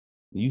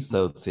 You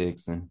so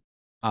Texan.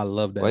 I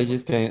love Why that you truck.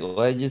 just can't?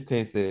 Why you just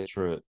can't say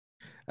truck?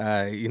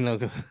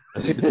 Because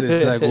it's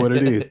exactly what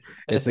it is.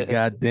 It's a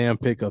goddamn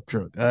pickup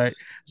truck. All right.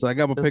 So I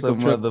got my That's a pickup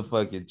truck.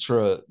 motherfucking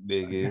truck,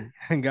 nigga.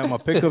 And got my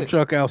pickup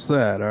truck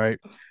outside. All right.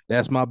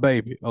 That's my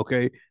baby.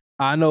 Okay.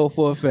 I know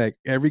for a fact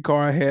every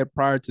car I had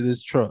prior to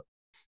this truck,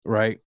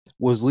 right,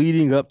 was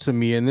leading up to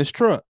me in this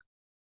truck.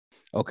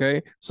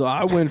 Okay. So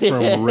I went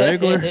from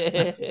regular,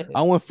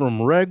 I went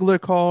from regular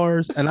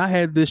cars, and I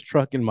had this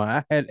truck in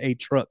mind. I had a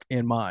truck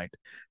in mind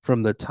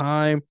from the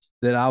time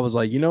that I was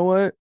like, you know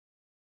what?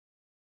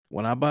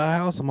 When I buy a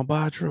house, I'm gonna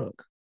buy a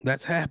truck.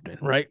 That's happening,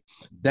 right?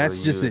 Boy, That's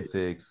just you a it.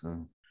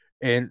 Texan.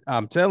 And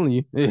I'm telling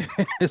you,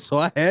 so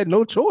I had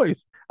no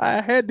choice.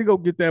 I had to go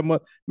get that man.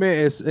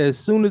 As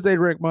soon as they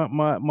wrecked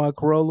my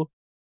Corolla,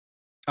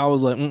 I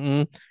was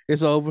like,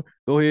 it's over.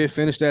 Go ahead,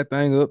 finish that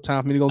thing up.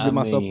 Time for me to go I get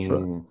myself a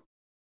truck. mean,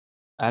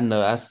 I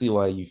know. I see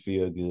why you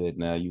feel good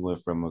now. You went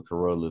from a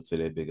Corolla to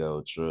that big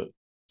old truck.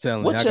 Telling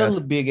you, What your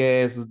little big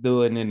ass was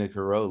doing in the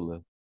Corolla?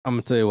 I'm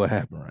gonna tell you what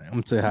happened. Right, I'm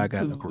gonna tell you how I You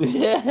got in the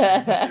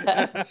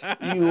too.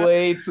 Corolla. You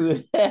way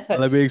too.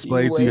 Let me You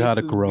explain to you way how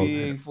the too Corolla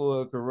happened. big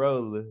for a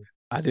Corolla.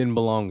 I didn't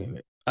belong in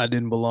it. I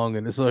didn't belong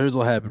in it. So here's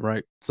what happened.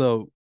 Right.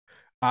 So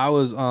I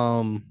was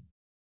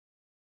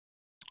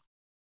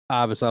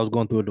obviously I was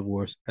going through a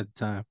divorce at the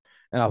time.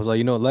 And I was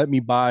like, let me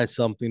buy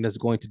something that's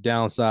going to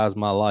downsize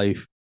my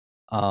life,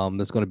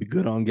 that's going to be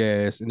good on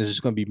gas, and it's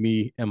just going to be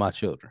me and my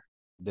children.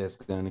 That's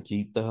gonna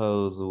keep the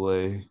hoes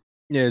away.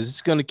 Yeah, it's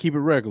just going to keep it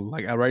regular.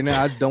 Like right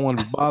now, I just don't want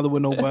to be bothered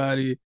with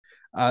nobody,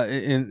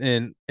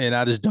 and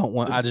I just don't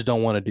want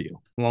to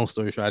deal. Long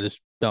story short, I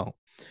just don't.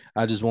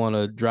 I just want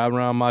to drive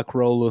around my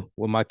Corolla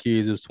with my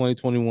kids. It was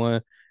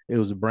 2021. It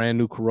was a brand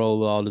new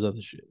Corolla, all this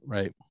other shit,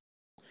 right?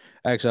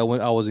 Actually,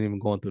 I wasn't even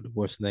going through the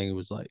divorce thing. It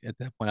was like at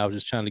that point, I was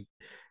just trying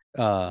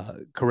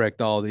to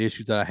correct all the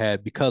issues that I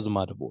had because of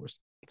my divorce.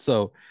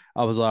 So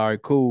I was like, all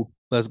right, cool.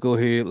 Let's go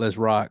ahead. Let's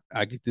rock.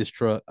 I get this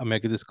truck. I'm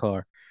making this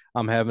car.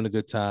 I'm having a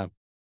good time.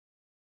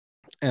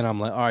 And I'm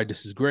like, all right,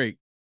 this is great.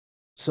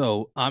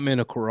 So I'm in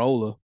a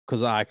Corolla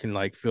because I can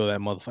like fill that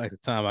motherfucker at the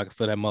time. I can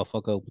fill that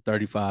motherfucker up with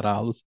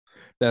 $35.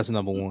 That's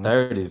number one.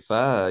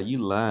 35. You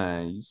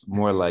lying. You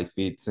more like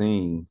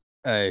 15.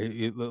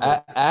 Hey,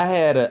 I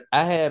had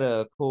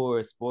a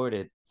Accord Sport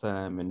at the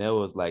time, and that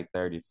was like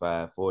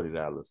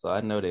 $35-$40. So I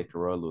know that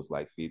Corolla was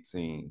like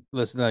 15.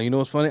 listen now. You know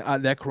what's funny?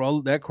 That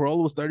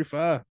Corolla was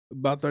 35,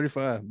 about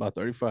 35, about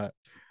 35.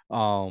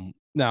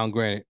 Now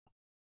granted,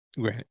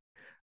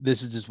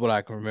 this is just what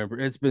I can remember.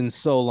 It's been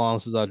so long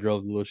since I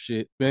drove the little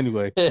shit. But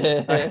anyway,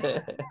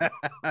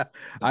 I,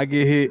 I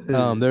get hit.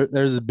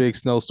 There's a big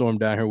snowstorm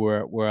down here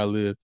where I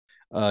live,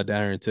 down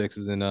here in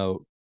Texas, and I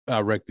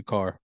wrecked the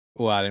car.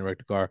 Well, I didn't wreck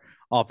the car.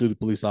 All through the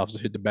police officer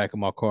hit the back of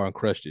my car and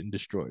crushed it and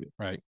destroyed it.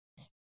 Right.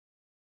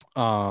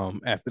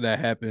 After that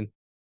happened,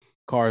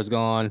 car is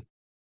gone,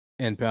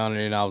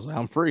 impounded, and I was like,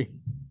 I'm free.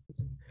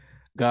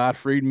 God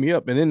freed me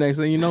up, and then next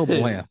thing you know,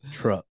 blam,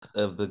 truck.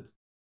 Of the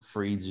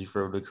freed you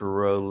from the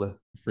Corolla.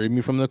 Freed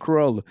me from the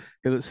Corolla.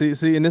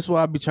 See, and this is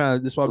why I be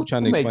trying. This is why I be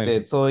trying to Who make explain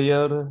that it.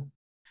 Toyota?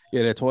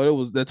 Yeah, that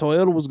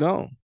Toyota was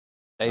gone.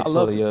 Hey I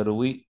loved it.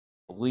 Toyota,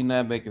 we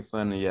not making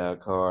fun of y'all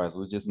cars.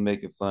 We're just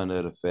making fun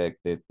of the fact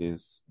that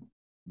this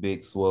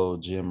big swole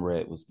gym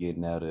rat was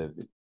getting out of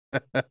it.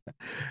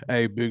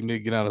 Hey, big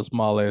nigga, get out of a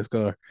small ass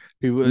car.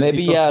 People,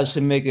 Maybe y'all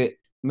should make it.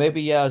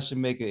 Maybe y'all should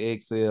make an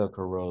XL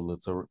Corolla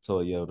to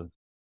Toyota.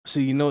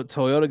 see,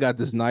 Toyota got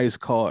this nice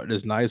car,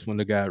 this nice one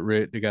that got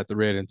red. They got the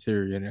red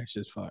interior, and that's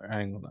just fire.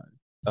 I ain't gonna lie.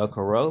 A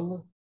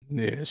Corolla?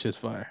 Yeah, it's just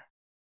fire.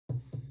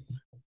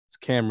 It's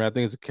a Camry. I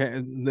think it's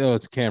no,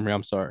 it's a Camry.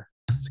 I'm sorry,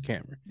 it's a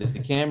Camry. The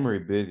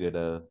Camry bigger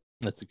though.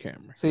 That's a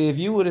Camry. See, if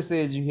you would have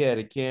said you had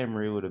a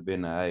Camry, it would have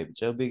been all right.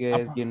 But your big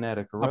ass getting out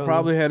of I Corolla.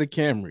 probably had a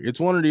Camry. It's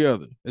one or the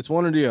other. It's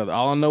one or the other.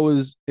 All I know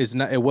is it's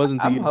not. It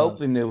wasn't the. I'm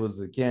hoping it was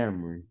a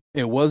Camry.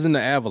 It wasn't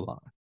the Avalon.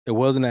 It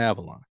wasn't the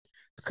Avalon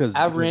because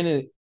I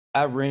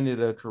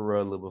rented a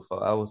Corolla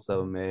before. I was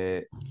so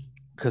mad.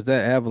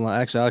 that Avalon.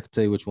 Actually, I can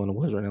tell you which one it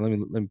was right now. Let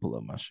me pull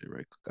up my shit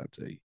right quick. I'll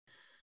tell you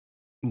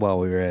while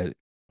we were at it.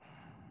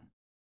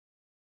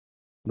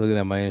 Looking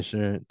at my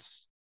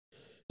insurance.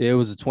 Yeah, it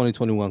was a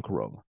 2021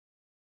 Corolla.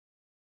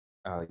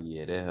 Oh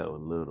yeah, that hurt a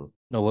little.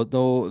 No, what?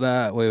 No,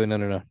 nah, wait,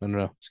 no.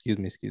 Excuse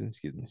me.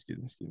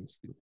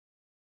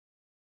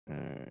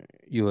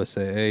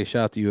 USA.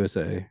 Shout out to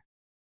USA.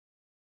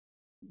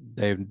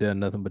 They've done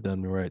nothing but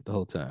done me right the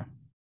whole time.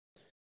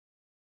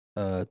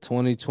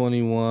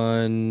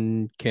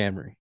 2021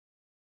 Camry.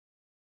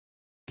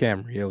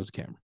 Yeah, it was a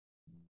Camry.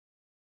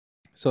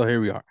 So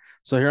here we are.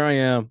 So here I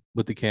am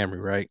with the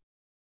Camry, right?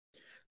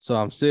 So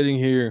I'm sitting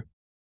here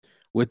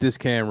with this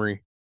Camry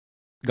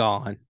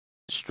gone,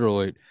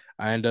 destroyed.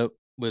 I end up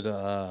with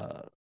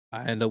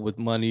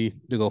money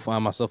to go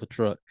find myself a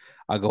truck.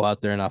 I go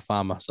out there and I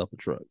find myself a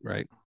truck,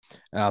 right?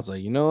 And I was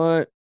like, you know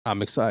what?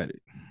 I'm excited.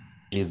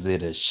 Is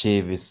it a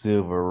Chevy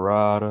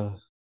Silverado?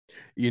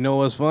 You know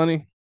what's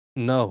funny?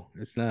 No,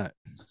 it's not.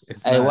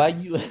 It's Hey, not. why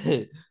you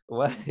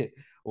why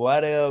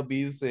why the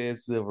LB said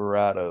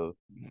Silverado?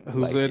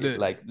 Who said that?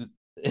 Like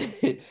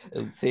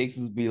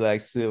Texas be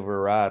like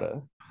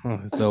Silverado.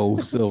 It's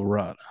old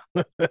Silverado.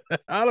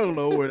 I don't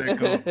know where that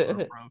comes from,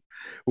 bro.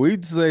 We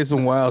say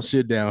some wild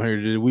shit down here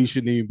that we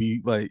shouldn't even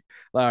be like.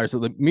 All right, so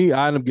I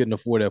end up getting a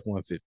Ford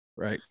F-150,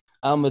 right?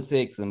 I'm a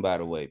Texan, by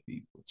the way,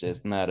 people.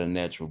 Just not a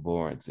natural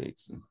born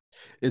Texan.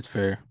 It's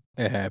fair.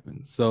 It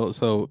happens. So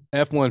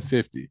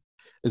F-150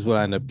 is what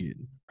I end up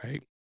getting,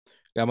 right?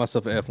 Got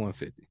myself an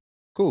F-150.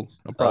 Cool.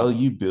 No problem. Oh,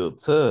 you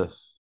built tough.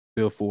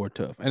 Built Ford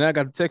tough. And I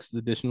got the Texas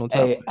edition on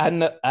top. Hey,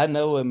 I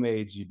know what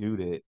made you do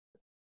that.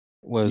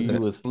 Was you that?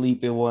 was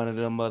sleeping, one of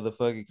them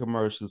motherfucking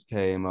commercials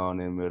came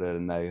on in the middle of the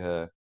night,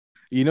 huh?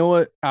 You know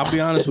what? I'll be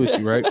honest with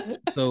you, right?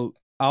 So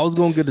I was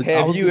gonna get a.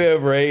 Have you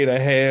ever ate a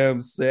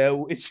ham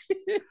sandwich?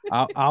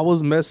 I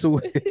was messing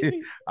with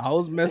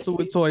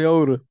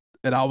Toyota,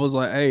 and I was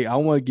like, "Hey, I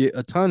want to get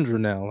a Tundra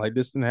now. Like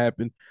this didn't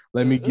happen.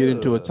 Let me get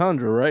into a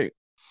Tundra, right?"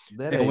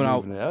 That ain't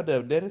even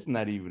that is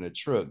not even a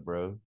truck,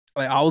 bro.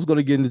 Like I was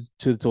gonna get into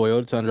the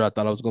Toyota Tundra. I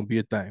thought it was gonna be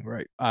a thing,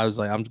 right? I was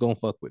like, I'm just gonna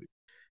fuck with it.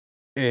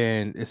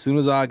 And as soon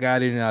as I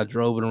got in and I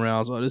drove it around, I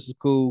was like, this is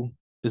cool.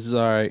 This is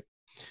all right.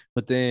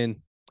 But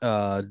then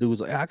dude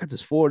was like, I got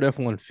this Ford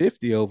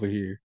F-150 over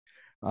here.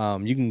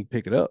 You can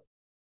pick it up.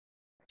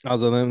 I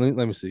was like,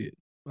 let me see it.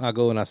 I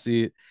go and I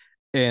see it.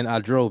 And I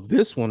drove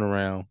this one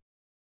around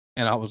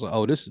and I was like,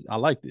 oh, I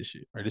like this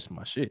shit, right? This is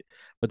my shit.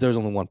 But there's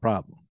only one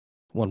problem.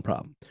 One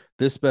problem.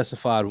 This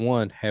specified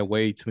one had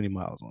way too many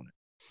miles on it.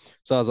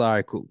 So I was like, all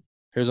right, cool.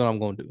 Here's what I'm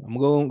gonna do. I'm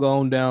gonna go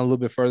on down a little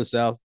bit further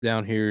south,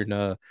 down here in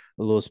a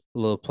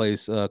little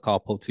place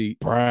called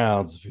Poteet.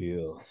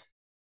 Brownsville.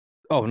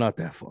 Oh, not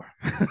that far.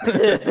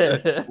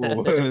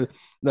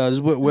 No,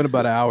 just went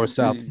about an hour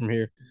south from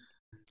here,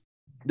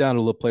 down to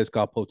a little place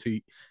called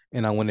Poteet,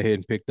 and I went ahead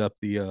and picked up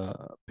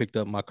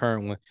my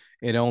current one.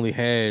 It only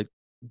had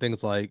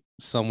things like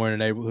somewhere in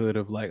the neighborhood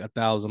of like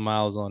 1,000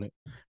 miles on it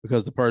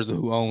because the person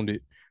who owned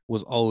it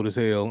was old as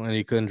hell and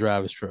he couldn't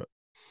drive his truck.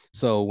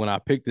 So when I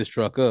picked this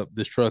truck up,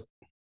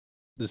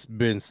 this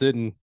been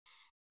sitting,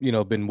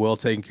 been well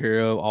taken care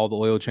of. All the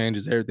oil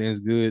changes, everything's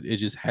good. It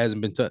just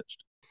hasn't been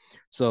touched.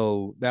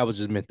 So that was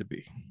just meant to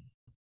be.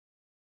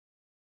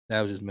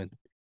 That was just meant to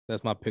be.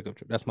 That's my pickup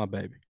truck. That's my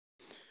baby.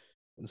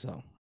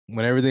 So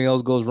When everything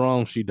else goes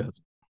wrong, she does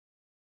it.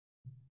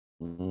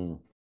 Mm-hmm.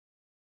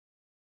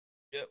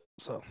 Yep.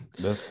 So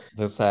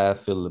that's how I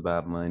feel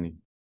about money.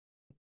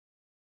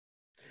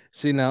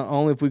 see now,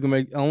 only if we can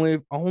make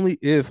only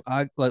if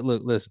I like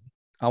look, listen.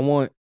 I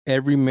want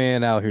every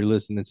man out here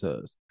listening to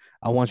us.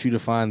 I want you to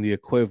find the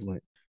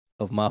equivalent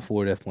of my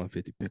Ford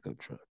F-150 pickup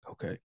truck,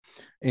 okay?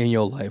 In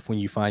your life, when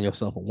you find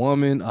yourself a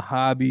woman, a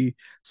hobby,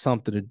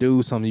 something to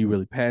do, something you're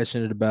really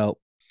passionate about.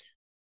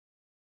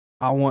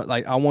 I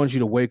want you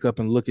to wake up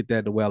and look at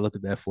that the way I look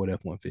at that Ford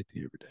F-150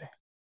 every day.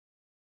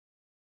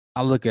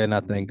 I look at it and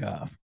I thank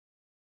God.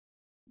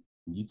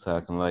 You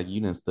talking like you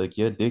done stuck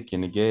your dick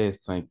in the gas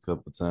tank a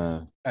couple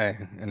times. Hey,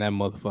 and that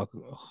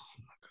motherfucker. Oh.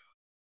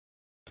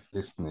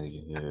 This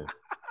nigga here.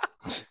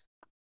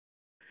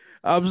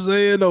 I'm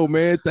saying though,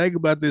 man, think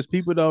about this.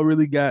 People don't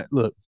really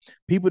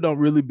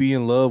be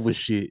in love with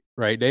shit,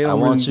 right? They don't I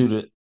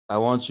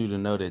want you to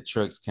know that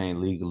trucks can't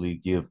legally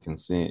give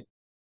consent.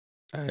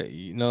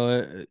 You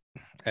know,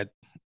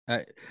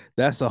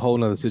 that's a whole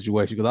nother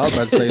situation. Because I was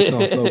about to say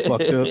something so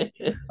fucked up.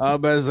 I was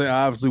about to say,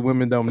 obviously,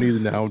 women don't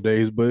either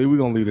nowadays, but we're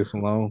gonna leave this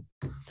alone.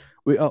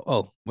 Wait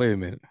a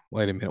minute.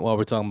 While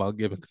we're talking about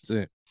giving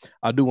consent,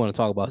 I do want to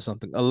talk about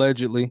something.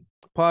 Allegedly,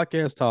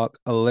 podcast talk.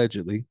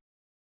 Allegedly,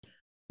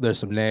 there's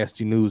some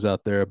nasty news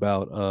out there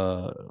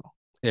about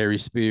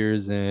Aries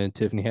Spears and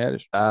Tiffany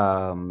Haddish.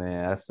 Oh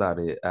man, I saw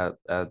that.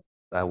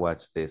 I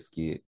watched that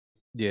skit.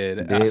 Yeah,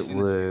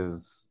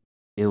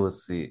 it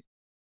was sick.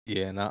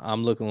 Yeah, and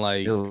I'm looking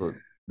like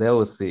that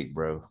was sick,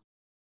 bro.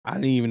 I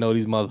didn't even know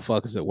these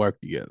motherfuckers that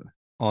work together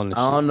on the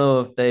I shit. don't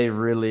know if they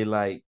really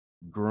like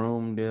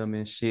groomed them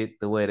and shit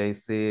the way they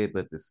said,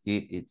 but the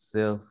skit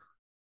itself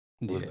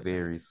was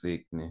very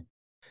sickening.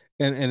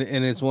 And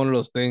it's one of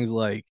those things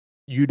like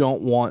you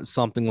don't want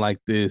something like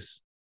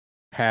this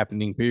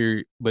happening,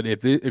 period. But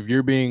if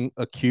you're being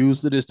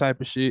accused of this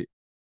type of shit,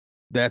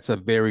 that's a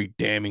very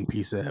damning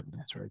piece of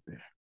evidence right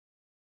there.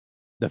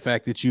 The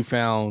fact that you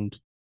found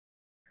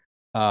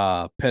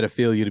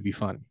pedophilia to be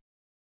funny.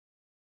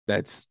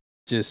 That's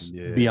just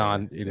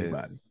beyond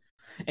anybody.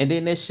 And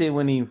then that shit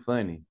wasn't even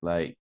funny,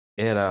 like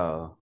at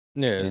all.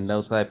 Yeah, in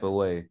no type of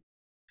way.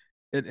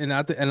 And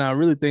I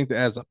really think that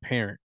as a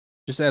parent,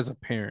 just as a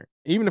parent,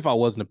 even if I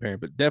wasn't a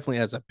parent, but definitely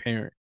as a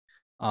parent,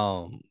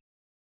 like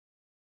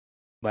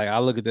I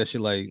look at that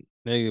shit like,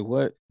 nigga,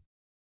 what?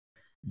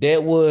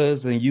 That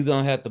was, and you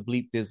gonna have to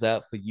bleep this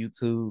out for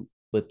YouTube,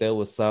 but that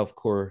was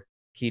softcore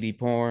kiddie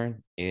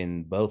porn,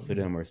 and both of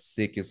them are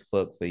sick as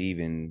fuck for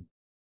even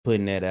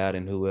putting that out,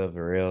 and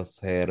whoever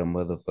else had a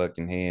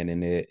motherfucking hand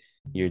in it,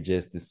 you're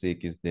just as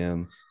sick as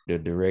them. The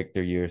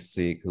director, you're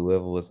sick.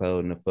 Whoever was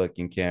holding the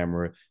fucking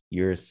camera,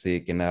 you're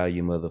sick, and all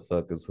you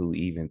motherfuckers who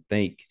even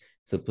think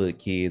to put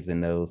kids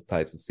in those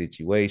types of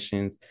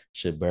situations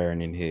should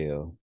burn in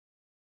hell.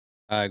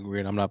 I agree,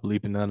 and I'm not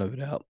bleeping none of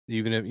it out.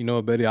 Even if you know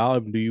what, Betty, I'll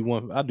do you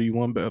one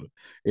better.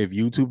 If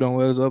YouTube don't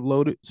let us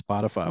upload it,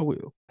 Spotify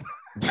will.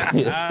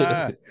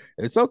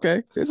 It's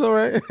okay. It's all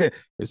right.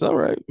 It's all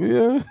right.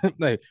 Yeah.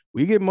 Like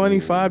we get money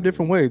 5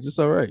 different ways. It's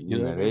all right. You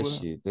know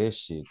that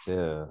shit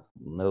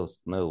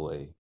no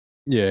way.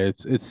 Yeah,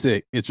 it's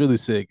sick. It's really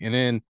sick. And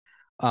then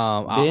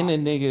the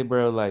nigga,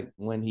 bro, like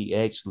when he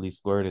actually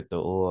squirted the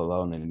oil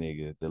on the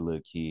nigga, the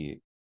little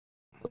kid,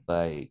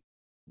 like,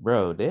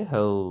 bro, that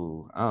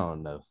whole I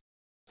don't know.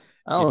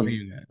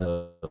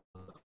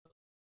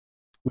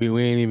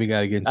 We ain't even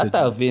gotta get into I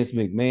thought Vince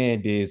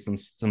McMahon did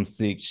some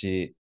sick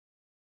shit.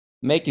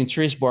 Making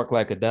Trish bark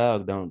like a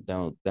dog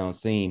don't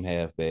seem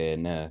half bad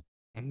now.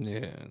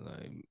 Yeah,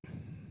 like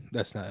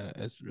that's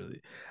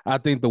really I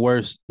think the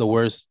worst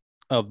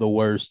of the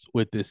worst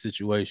with this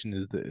situation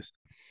is this.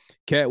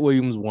 Cat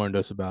Williams warned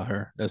us about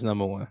her. That's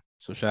number one.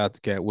 So shout out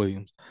to Cat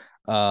Williams.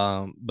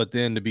 But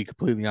then to be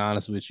completely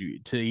honest with you,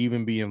 to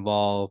even be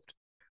involved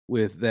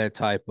with that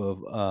type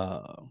of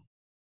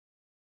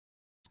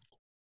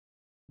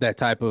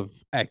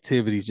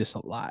activity is just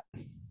a lot.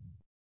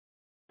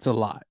 It's a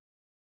lot.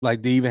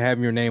 Like to even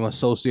have your name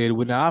associated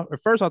with. Now, at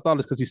first I thought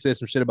it's because he said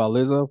some shit about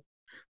Lizzo,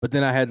 but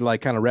then I had to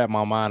like kind of wrap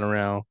my mind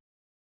around.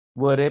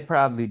 Well, they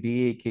probably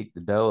did kick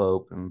the door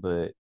open,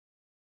 but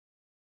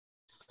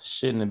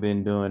shouldn't have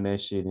been doing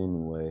that shit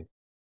anyway.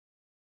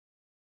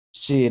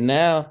 Shit,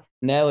 now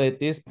at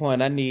this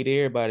point, I need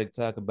everybody to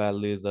talk about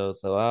Lizzo,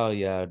 so all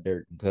y'all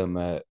dirt can come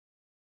out.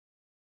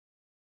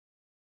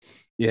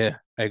 Yeah,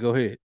 hey, go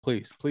ahead,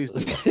 please do, please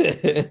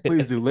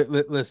do.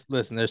 Let's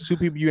listen. There's 2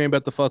 people you ain't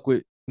about to fuck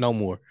with no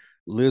more.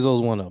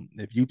 Lizzo's one of them.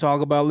 If you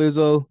talk about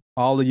Lizzo,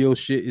 all of your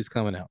shit is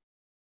coming out,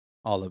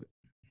 all of it.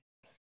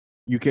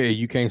 You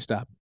can't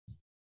stop it.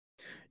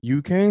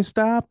 You can't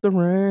stop the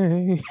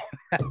rain.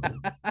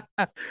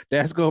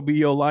 That's gonna be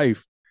your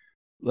life.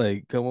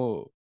 Like, come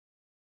on.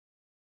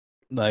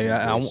 Like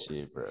I want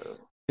shit, bro.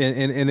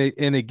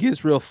 And it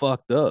gets real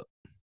fucked up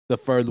the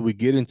further we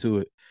get into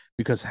it,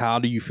 because how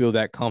do you feel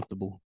that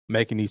comfortable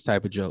making these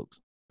type of jokes?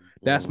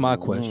 That's my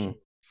question.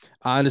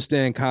 I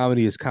understand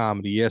comedy is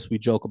comedy. Yes, we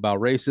joke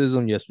about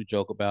racism. Yes, we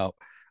joke about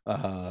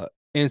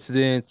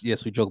incidents.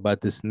 Yes, we joke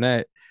about this and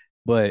that.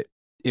 But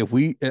if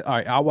we all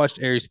right, I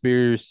watched Ari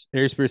Spears.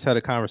 Ari Spears had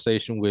a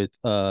conversation with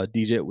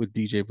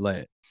DJ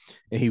Vlad,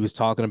 and he was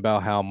talking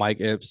about how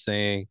Mike Epps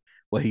saying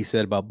what he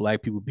said about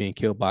black people being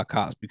killed by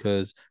cops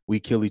because we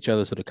kill each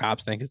other, so the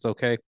cops think it's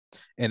okay.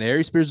 And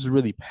Ari Spears is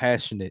really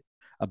passionate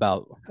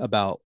about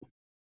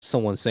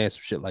someone saying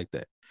some shit like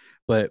that.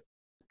 But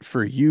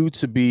for you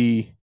to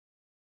be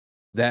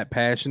that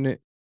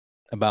passionate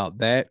about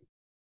that,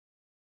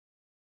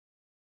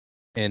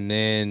 and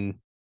then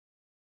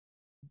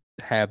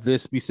have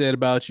this be said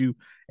about you,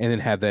 and then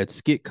have that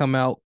skit come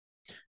out,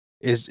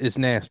 it's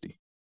nasty.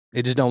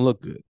 It just don't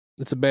look good.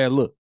 It's a bad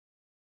look.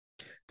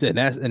 And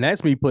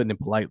that's me putting it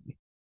politely.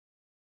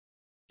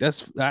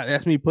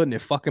 That's me putting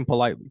it fucking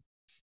politely.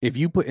 If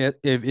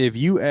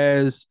you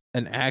as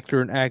an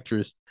actor and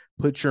actress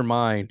put your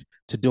mind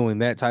to doing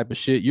that type of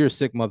shit, you're a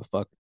sick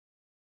motherfucker.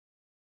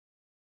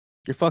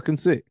 You're fucking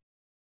sick.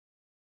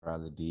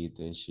 Probably did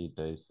that shit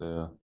they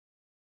sell.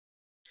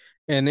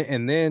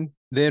 And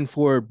then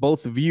for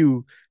both of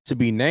you to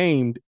be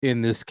named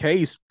in this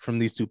case from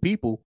these two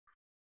people.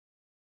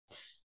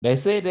 They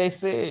said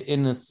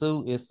in the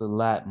suit it's a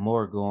lot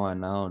more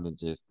going on than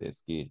just that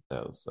skit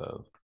though.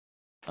 So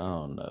I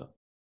don't know.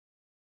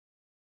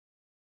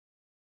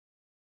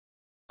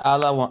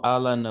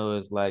 All I know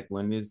is like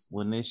when this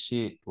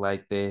shit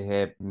like that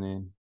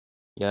happening,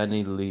 y'all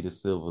need to leave the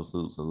silver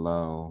suits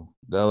alone.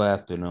 Go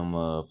after them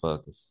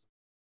motherfuckers.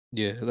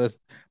 Yeah, that's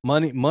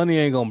money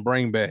ain't gonna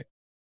bring back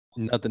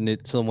nothing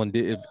that someone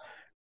did.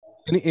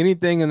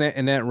 Anything in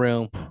that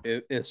realm,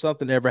 if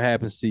something ever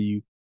happens to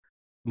you,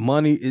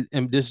 money is,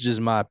 and this is just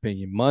my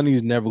opinion,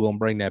 money's never gonna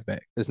bring that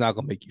back. It's not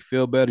gonna make you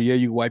feel better. Yeah,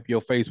 you wipe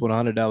your face with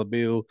 $100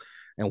 bill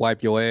and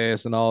wipe your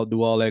ass and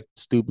do all that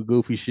stupid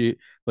goofy shit,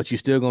 but you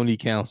still gonna need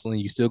counseling.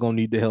 You still gonna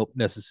need the help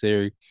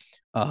necessary.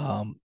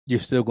 You're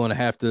still gonna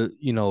have to,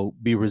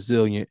 be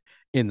resilient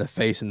in the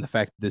face and the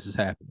fact that this is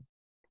happening.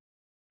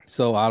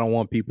 So I don't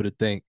want people to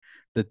think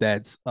that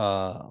that's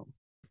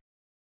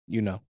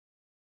you know,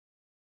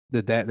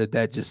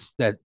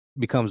 that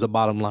becomes a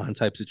bottom line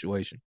type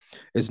situation.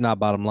 It's not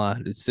bottom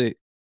line. It's sick.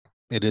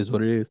 It is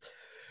what it is.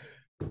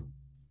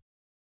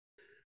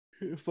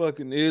 It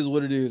fucking is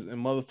what it is,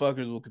 and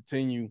motherfuckers will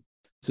continue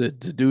to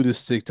do this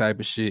sick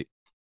type of shit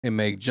and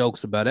make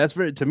jokes about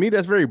it. To me,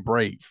 that's very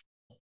brave,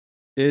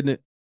 isn't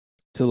it?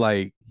 To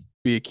like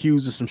be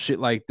accused of some shit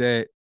like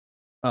that.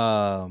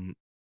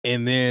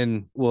 And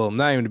then, well,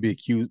 not even to be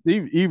accused,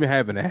 even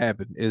having it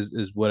happen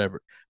is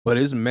whatever. But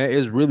it's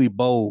really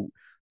bold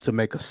to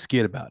make a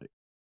skit about it.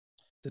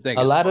 To think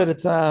A it's lot of funny. the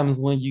times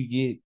when you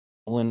get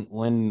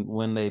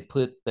when they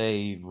put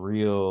they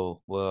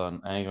real, well,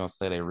 I ain't gonna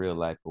say they real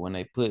life, but when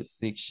they put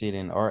sick shit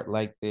in art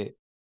like that,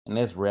 and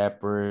that's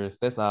rappers,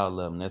 that's all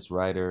of them, that's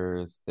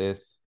writers,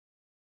 that's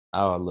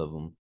all of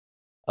them.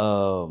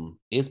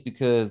 It's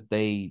because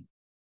they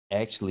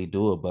actually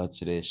do a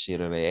bunch of that shit,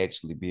 or they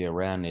actually be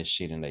around that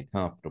shit and they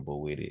comfortable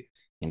with it,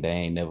 and they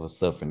ain't never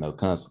suffered no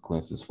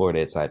consequences for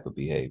that type of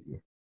behavior.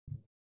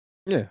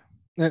 Yeah,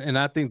 and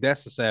I think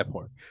that's the sad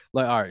part.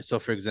 Like, all right, so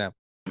for example,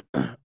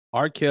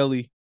 R.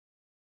 Kelly,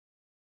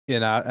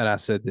 and I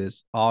said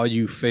this, all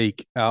you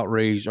fake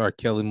outraged R.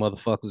 Kelly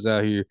motherfuckers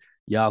out here,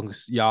 y'all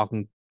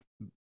can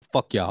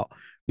fuck y'all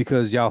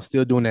because y'all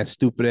still doing that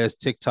stupid ass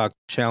TikTok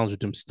challenge with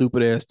them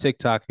stupid ass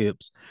TikTok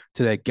hips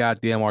to that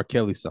goddamn R.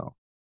 Kelly song.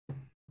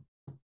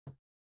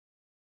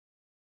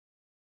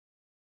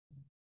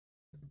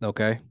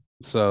 Okay,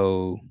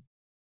 so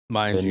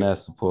mind They're you, not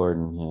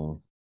supporting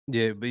him.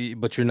 yeah,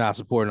 but you're not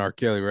supporting R.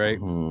 Kelly, right?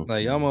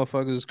 Like y'all Mm-hmm.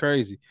 motherfuckers is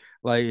crazy.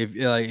 Like if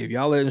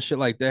y'all letting shit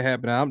like that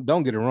happen,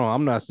 don't get it wrong.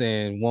 I'm not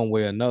saying one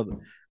way or another.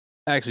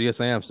 Actually, yes,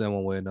 I am saying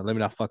one way or another. Let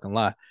me not fucking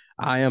lie.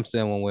 I am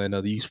saying one way or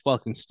another. He's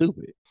fucking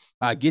stupid.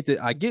 I get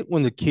that. I get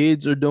when the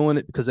kids are doing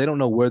it because they don't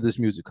know where this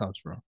music comes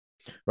from.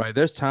 Right?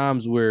 There's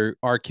times where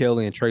R.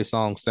 Kelly and Trey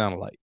Songz sound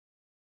alike.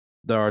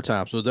 There are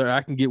times, so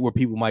I can get where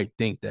people might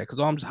think that because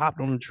I'm just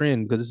hopping on the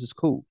trend because this is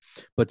cool.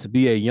 But to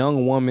be a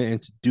young woman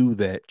and to do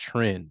that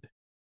trend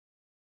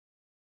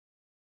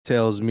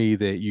tells me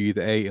that you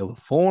either A,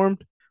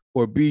 ill-informed,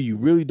 or B, you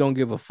really don't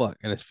give a fuck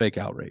and it's fake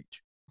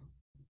outrage.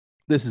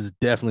 This is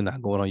definitely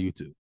not going on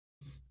YouTube.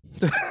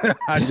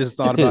 I just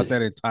thought about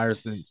that entire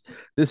sentence.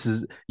 This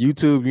is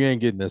YouTube. You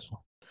ain't getting this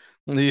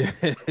one. Yeah,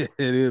 it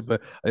is,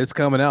 but it's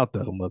coming out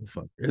though,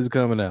 motherfucker. It's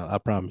coming out. I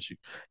promise you.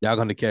 Y'all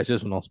gonna catch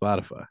this one on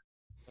Spotify.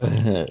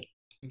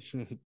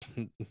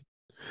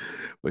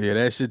 But yeah,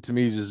 that shit to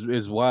me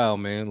is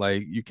wild, man.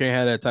 Like you can't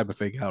have that type of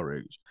fake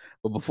outrage.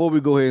 But before we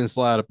go ahead and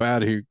slide up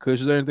out of here,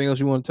 Kush, is there anything else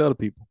you want to tell the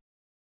people?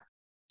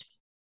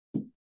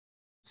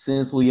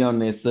 Since we on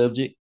that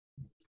subject,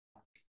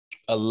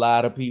 a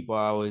lot of people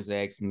always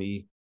ask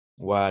me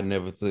why I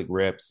never took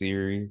rap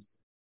serious.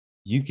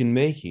 You can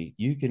make it.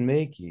 You can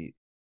make it.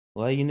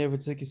 Why you never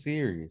took it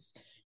serious?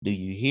 Do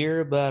you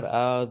hear about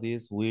all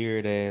this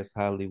weird ass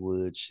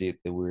Hollywood shit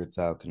that we're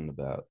talking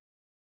about?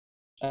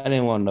 I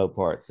didn't want no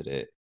parts of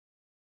that.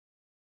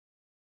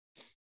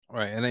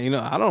 Right. And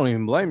I don't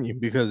even blame you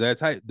because that's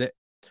how that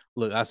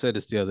look, I said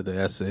this the other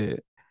day. I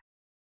said,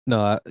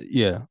 no,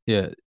 yeah,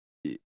 yeah.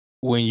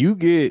 When you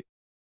get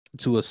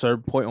to a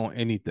certain point on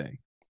anything.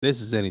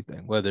 This is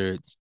anything, whether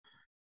it's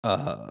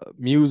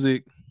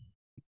music,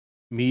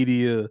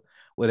 media,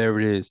 whatever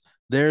it is.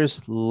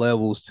 There's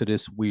levels to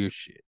this weird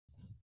shit.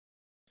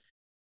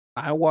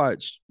 I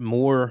watched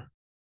more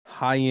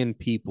high end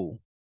people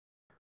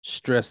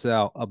stress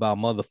out about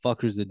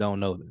motherfuckers that don't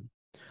know them.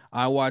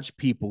 I watch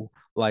people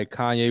like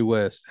Kanye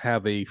West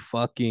have a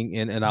fucking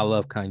and I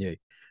love Kanye.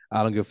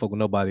 I don't give a fuck what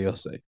nobody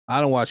else say.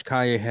 I don't watch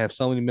Kanye have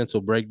so many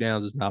mental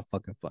breakdowns. It's not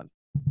fucking funny.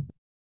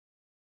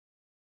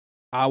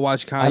 I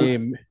watch I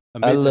Kanye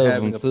I admit to love him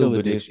having a too, pill but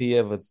if addiction. he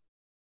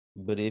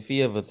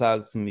ever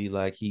talked to me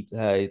like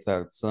how he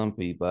talked to some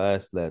people, I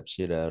slap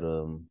shit out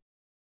of him.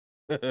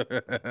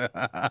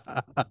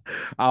 I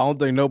don't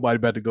think nobody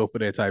about to go for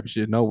that type of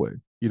shit. No way.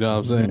 You know what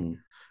I'm saying?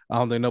 I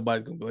don't think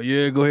nobody's gonna be like,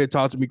 yeah, go ahead,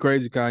 talk to me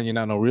crazy, Kanye. You're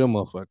not no real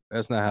motherfucker.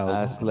 That's not how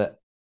I it's going. slap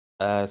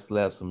I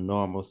slap some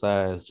normal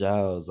sized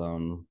jaws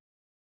on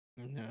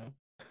Yeah.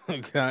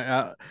 Okay.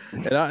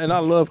 And I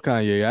love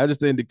Kanye. I just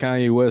think that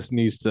Kanye West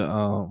needs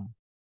to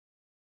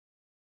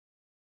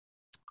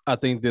I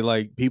think that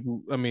like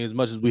people, I mean, as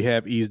much as we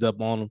have eased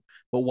up on him,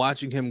 but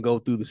watching him go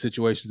through the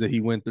situations that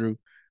he went through,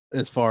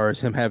 as far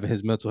as him having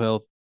his mental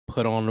health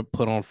put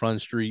on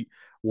Front Street,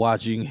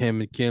 watching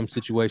him and Kim's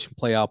situation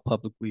play out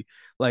publicly,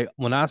 like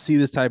when I see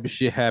this type of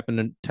shit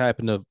happen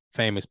to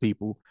famous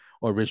people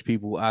or rich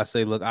people, I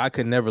say, look, I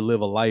could never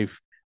live a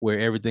life where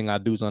everything I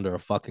do is under a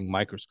fucking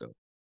microscope.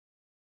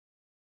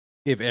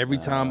 if every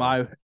time uh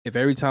I if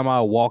every time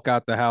I walk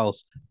out the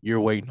house,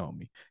 you're waiting on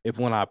me. If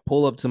when I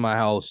pull up to my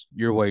house,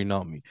 you're waiting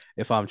on me.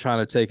 If I'm trying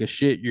to take a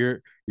shit,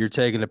 you're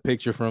taking a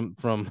picture from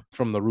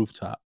the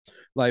rooftop.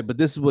 Like, but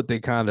this is what they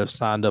kind of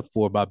signed up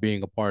for by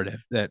being a part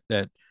of that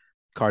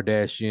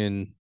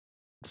Kardashian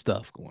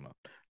stuff going on.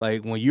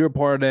 Like when you're a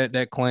part of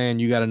that clan,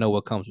 you got to know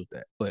what comes with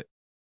that. But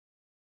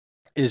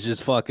it's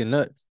just fucking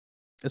nuts.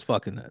 It's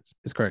fucking nuts.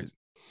 It's crazy.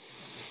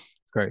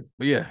 It's crazy.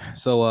 But yeah,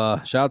 so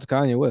shout out to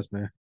Kanye West,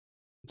 man.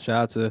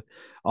 Shout out to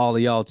all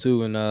of y'all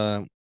too,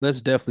 and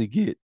let's definitely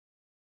get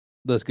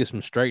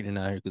some straightening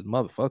out here because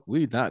motherfucker,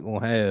 we not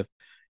gonna have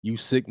you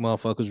sick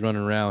motherfuckers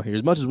running around here.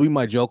 As much as we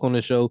might joke on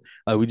the show,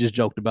 like we just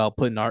joked about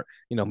putting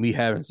me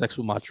having sex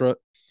with my truck,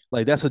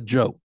 like that's a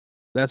joke.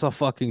 That's a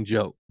fucking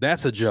joke.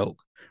 That's a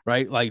joke,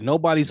 right? Like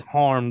nobody's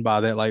harmed by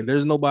that. Like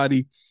there's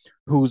nobody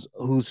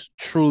who's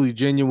truly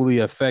genuinely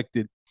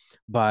affected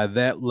by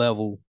that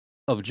level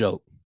of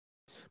joke.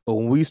 But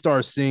when we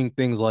start seeing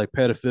things like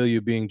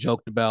pedophilia being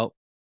joked about,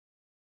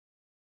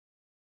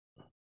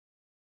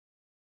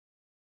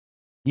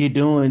 you're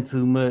doing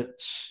too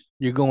much.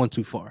 you're going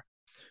too far.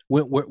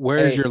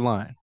 Where's Hey, your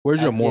line? Where's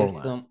I your moral guess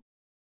line? them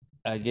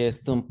I guess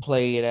them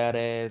played out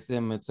ass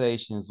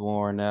imitations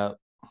worn out.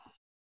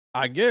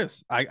 I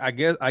guess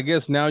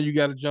now you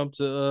got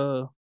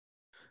to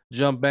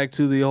jump back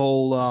to the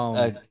whole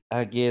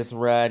I guess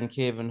riding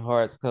Kevin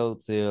Hart's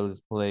coattail is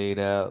played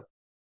out.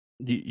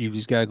 you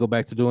just got to go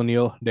back to doing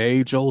the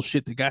age old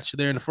shit that got you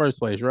there in the first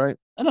place, right?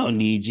 I don't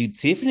need you,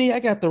 Tiffany. I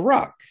got the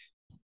rock.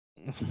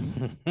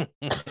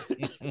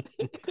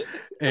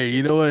 Hey,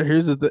 you know what?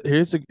 Here's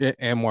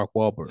and Mark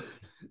Wahlberg,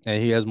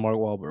 and he has Mark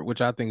Wahlberg,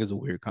 which I think is a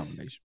weird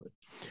combination. But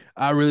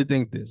I really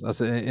think this. I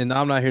said, and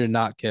I'm not here to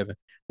knock Kevin,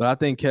 but I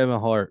think Kevin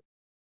Hart,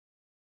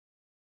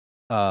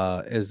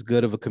 as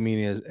good of a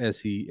comedian as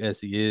he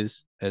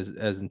is,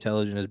 as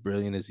intelligent, as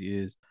brilliant as he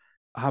is,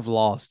 I've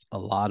lost a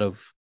lot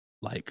of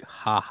like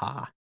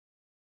haha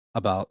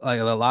about like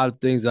a lot of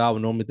things that I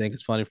would normally think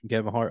is funny from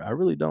Kevin Hart. I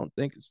really don't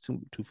think it's too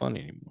funny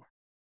anymore.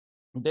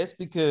 That's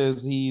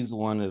because he's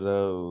one of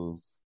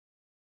those.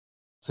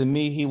 To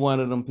me, he one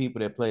of them people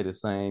that play the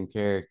same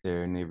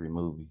character in every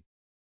movie.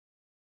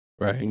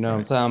 Right, You know what I'm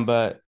right. talking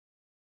about?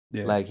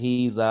 Yeah, Like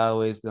he's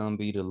always gonna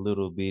be the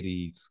little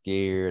bitty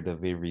scared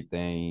of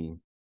everything,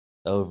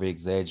 over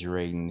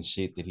exaggerating the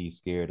shit that he's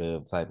scared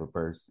of type of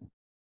person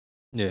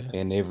yeah.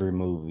 in every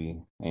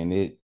movie. And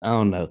I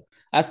don't know.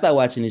 I stopped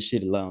watching this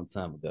shit a long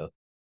time ago.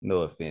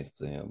 No offense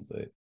to him,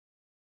 but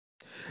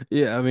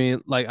Yeah, I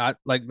mean,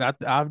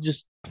 I've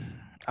just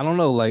I don't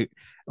know, like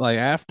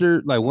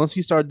after like once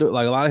he started doing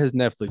like a lot of his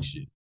Netflix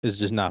shit is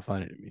just not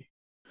funny to me.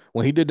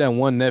 When he did that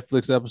one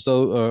Netflix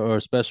episode or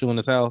special in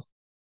his house,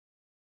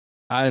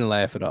 I didn't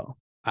laugh at all.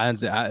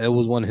 It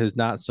was one of his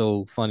not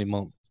so funny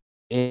moments.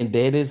 and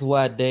that is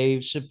why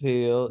Dave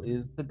Chappelle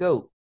is the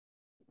GOAT.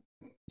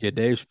 Yeah,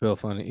 Dave Chappelle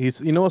funny.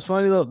 You know what's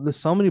funny though? There's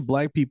so many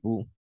black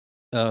people,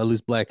 at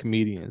least black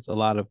comedians. A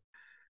lot of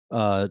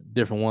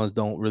different ones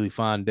don't really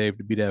find Dave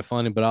to be that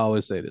funny. But I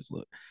always say this: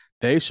 look,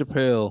 Dave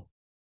Chappelle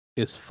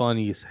is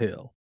funny as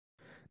hell.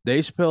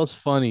 Dave Chappelle's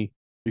funny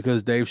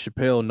because Dave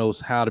Chappelle knows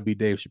how to be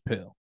Dave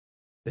Chappelle.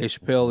 Dave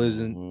Chappelle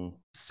isn't Mm-hmm.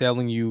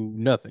 selling you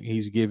nothing.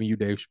 He's giving you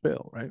Dave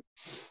Chappelle, right?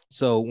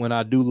 So when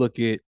I look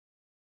at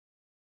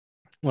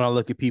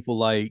people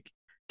like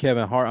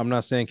Kevin Hart, I'm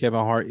not saying Kevin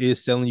Hart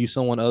is selling you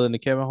someone other than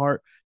Kevin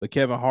Hart, but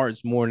Kevin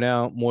Hart's more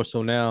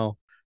so now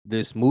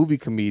this movie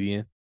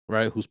comedian,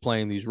 right? Who's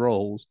playing these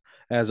roles,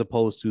 as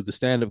opposed to the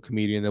stand-up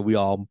comedian that we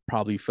all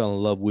probably fell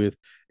in love with.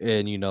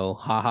 And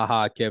ha ha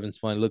ha, Kevin's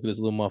funny. Look at this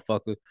little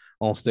motherfucker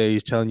on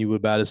stage telling you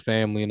about his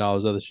family and all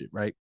this other shit,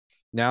 right?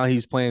 Now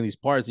he's playing these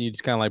parts, and you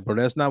just kind of like, bro,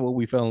 that's not what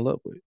we fell in love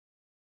with.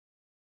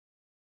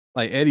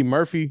 Like Eddie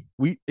Murphy,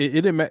 it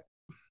didn't matter.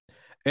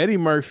 Eddie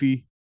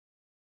Murphy,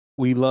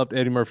 we loved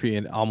Eddie Murphy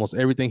and almost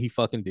everything he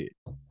fucking did.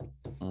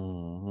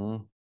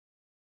 Mm-hmm.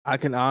 I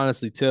can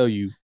honestly tell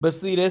you. But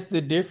see, that's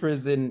the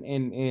difference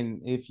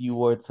in if you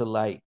were to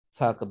like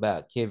talk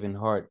about Kevin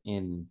Hart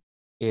and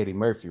Eddie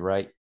Murphy,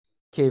 right?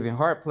 Kevin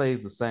Hart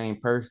plays the same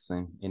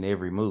person in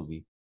every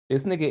movie.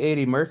 This nigga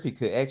Eddie Murphy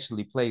could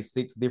actually play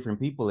 6 different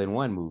people in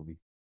one movie.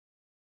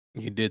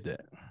 He did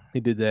that. He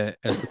did that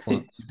as the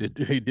Klumps. He did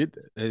that. He did.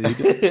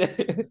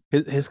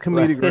 His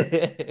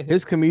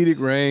comedic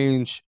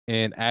range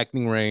and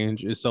acting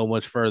range is so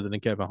much further than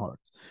Kevin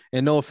Hart's.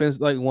 And no offense,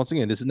 like once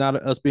again, this is not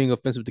us being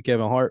offensive to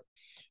Kevin Hart.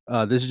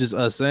 This is just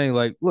us saying,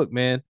 like, look,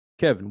 man,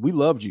 Kevin, we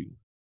loved you.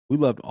 We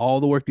loved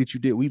all the work that you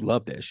did. We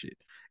loved that shit.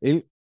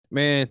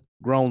 Man,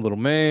 Grown Little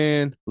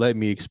Man, Let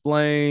Me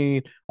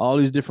Explain, all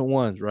these different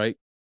ones, right?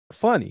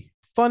 Funny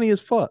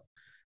as fuck.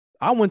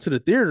 I went to the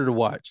theater to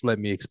watch Let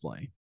Me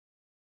Explain.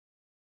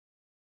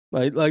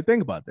 Like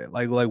think about that.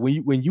 Like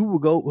when you will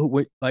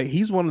go, like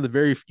he's one of the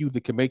very few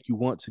that can make you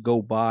want to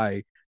go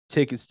buy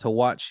tickets to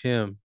watch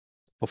him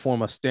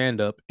perform a stand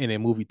up in a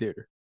movie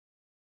theater.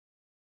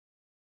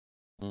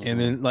 Mm-hmm. And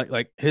then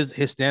like his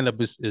stand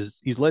up is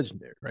he's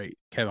legendary, right?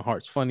 Kevin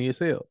Hart's funny as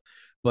hell,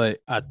 but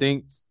I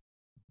think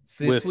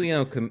since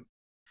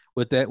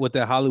with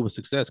that Hollywood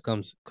success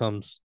comes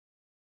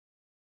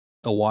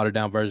a watered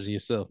down version of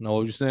yourself. Know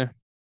what you're saying?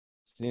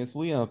 Since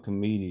we on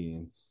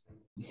comedians,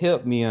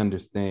 help me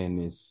understand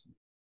this.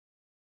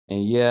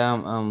 And yeah, I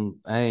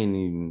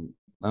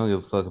don't give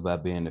a fuck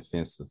about being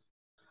offensive.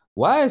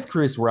 Why is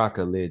Chris Rock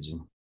a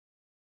legend?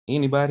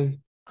 Anybody?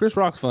 Chris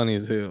Rock's funny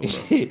as hell.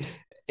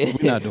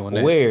 We're not doing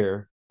that.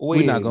 Where?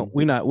 We're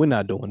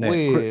not doing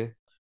that.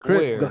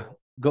 Where?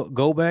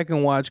 Go back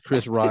and watch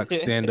Chris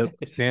Rock's stand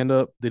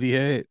up that he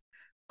had.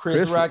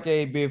 Chris Rock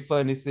ain't been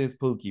funny since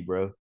Pookie,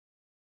 bro.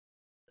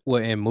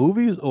 What, in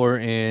movies or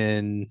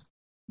in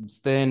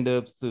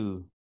stand-ups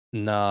too?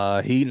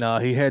 Nah, he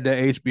had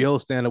that HBO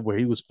stand-up where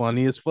he was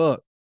funny as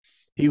fuck.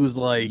 He was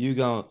like, you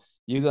gonna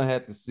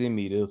have to send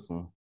me this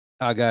one.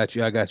 I got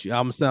you.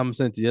 I'm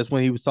sending to you. That's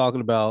when he was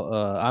talking about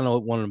I know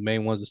one of the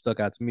main ones that stuck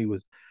out to me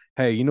was,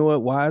 hey, you know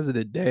what? Why is it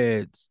that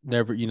dads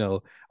never,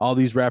 all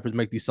these rappers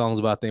make these songs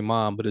about their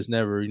mom, but it's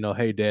never,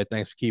 hey dad,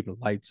 thanks for keeping the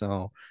lights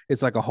on.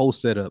 It's like a whole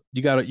setup.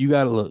 You gotta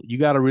look. You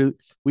gotta really.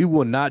 We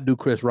will not do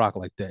Chris Rock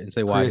like that and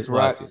say why.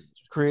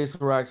 Chris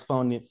Rock's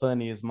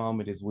funniest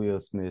moment is Will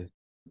Smith.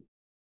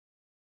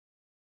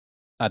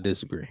 I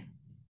disagree.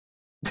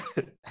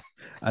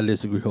 I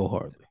disagree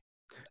wholeheartedly.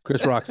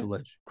 Chris Rock's a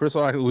legend. Chris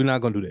Rock, we're not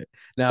gonna do that.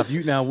 Now,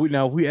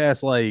 if we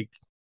ask, like,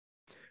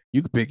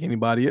 you could pick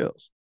anybody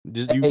else.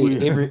 Just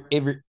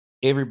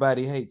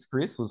everybody hates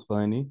Chris was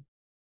funny.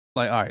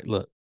 Like, all right,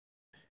 look,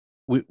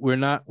 we're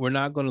not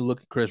gonna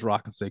look at Chris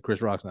Rock and say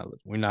Chris Rock's not a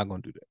legend. We're not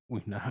gonna do that.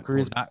 We're not.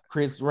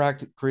 Chris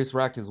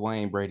Rock is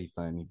Wayne Brady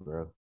funny,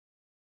 bro.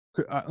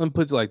 Let me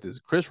put it like this: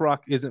 Chris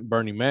Rock isn't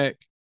Bernie Mac.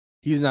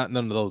 He's not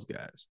none of those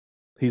guys.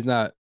 He's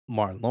not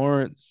Martin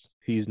Lawrence.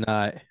 He's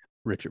not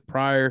Richard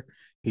Pryor.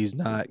 He's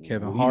not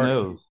Kevin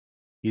Hart.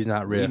 He's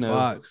not Red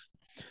Fox.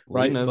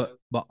 Right?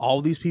 But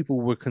all these people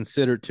were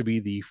considered to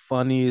be the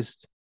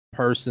funniest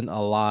person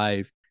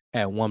alive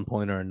at one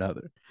point or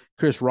another.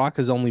 Chris Rock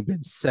has only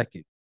been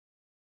second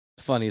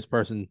funniest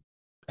person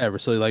ever.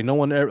 So like no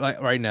one ever, like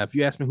right now, if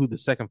you ask me who the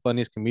second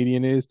funniest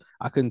comedian is,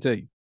 I couldn't tell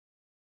you.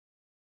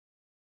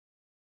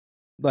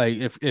 Like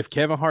if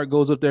Kevin Hart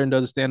goes up there and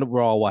does a stand-up,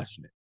 we're all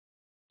watching it.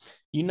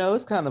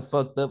 It's kind of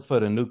fucked up for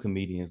the new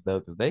comedians though,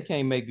 because they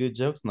can't make good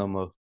jokes no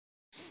more.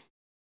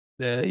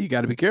 Yeah, you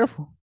got to be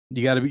careful.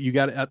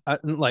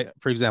 Like,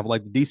 for example,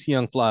 like the DC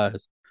Young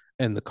Flies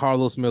and the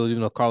Carlos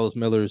Miller, Carlos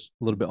Miller's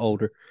a little bit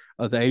older,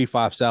 the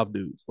 85 South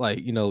dudes, like,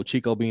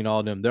 Chico Bean,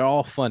 all them, they're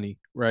all funny,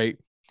 right?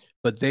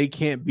 But they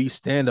can't be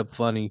stand-up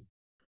funny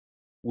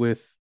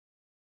with,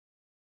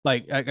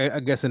 like, I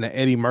guess in the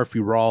Eddie Murphy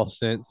Raw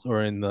sense,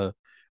 or in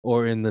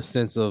the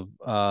sense of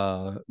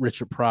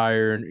Richard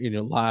Pryor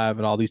and live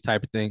and all these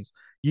type of things.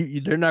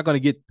 We're never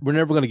going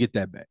to get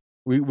that back.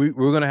 We're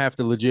going to have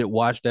to legit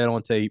watch that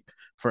on tape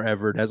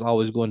forever. That's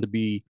always going to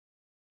be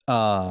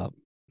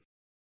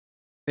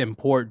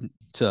important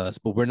to us,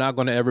 but we're not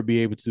going to ever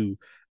be able to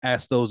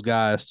ask those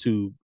guys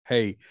to,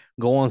 hey,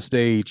 go on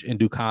stage and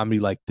do comedy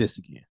like this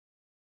again,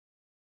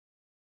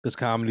 because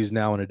comedy is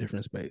now in a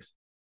different space.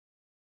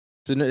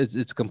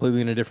 It's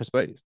completely in a different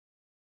space.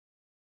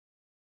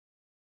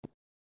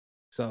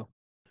 So,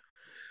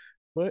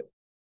 but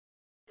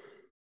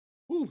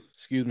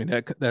excuse me,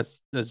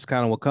 that's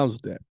kind of what comes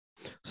with that.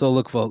 So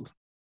look, folks,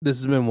 this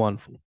has been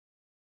wonderful.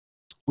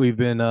 We've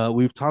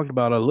talked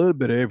about a little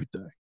bit of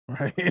everything,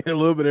 right? A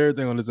little bit of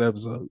everything on this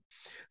episode.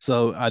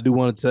 So I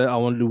want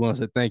to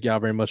say thank y'all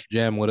very much for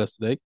jamming with us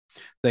today.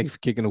 Thank you for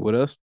kicking it with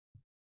us.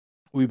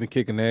 We've been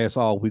kicking ass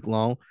all week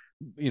long.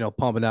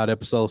 pumping out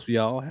episodes for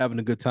y'all, having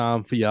a good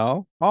time for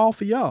y'all, all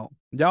for y'all.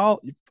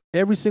 Y'all,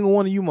 every single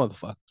one of you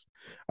motherfuckers.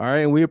 All right.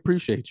 And we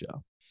appreciate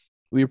y'all.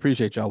 We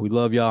appreciate y'all. We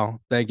love y'all.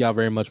 Thank y'all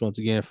very much once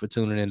again for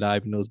tuning in to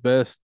Ivy Knows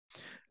Best.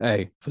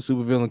 Hey, for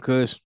Super Villain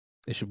Kush,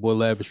 it's your boy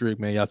Lavish Rick,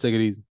 man. Y'all take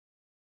it easy.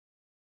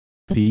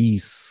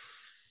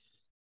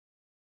 Peace.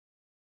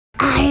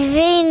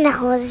 Ivy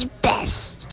knows best.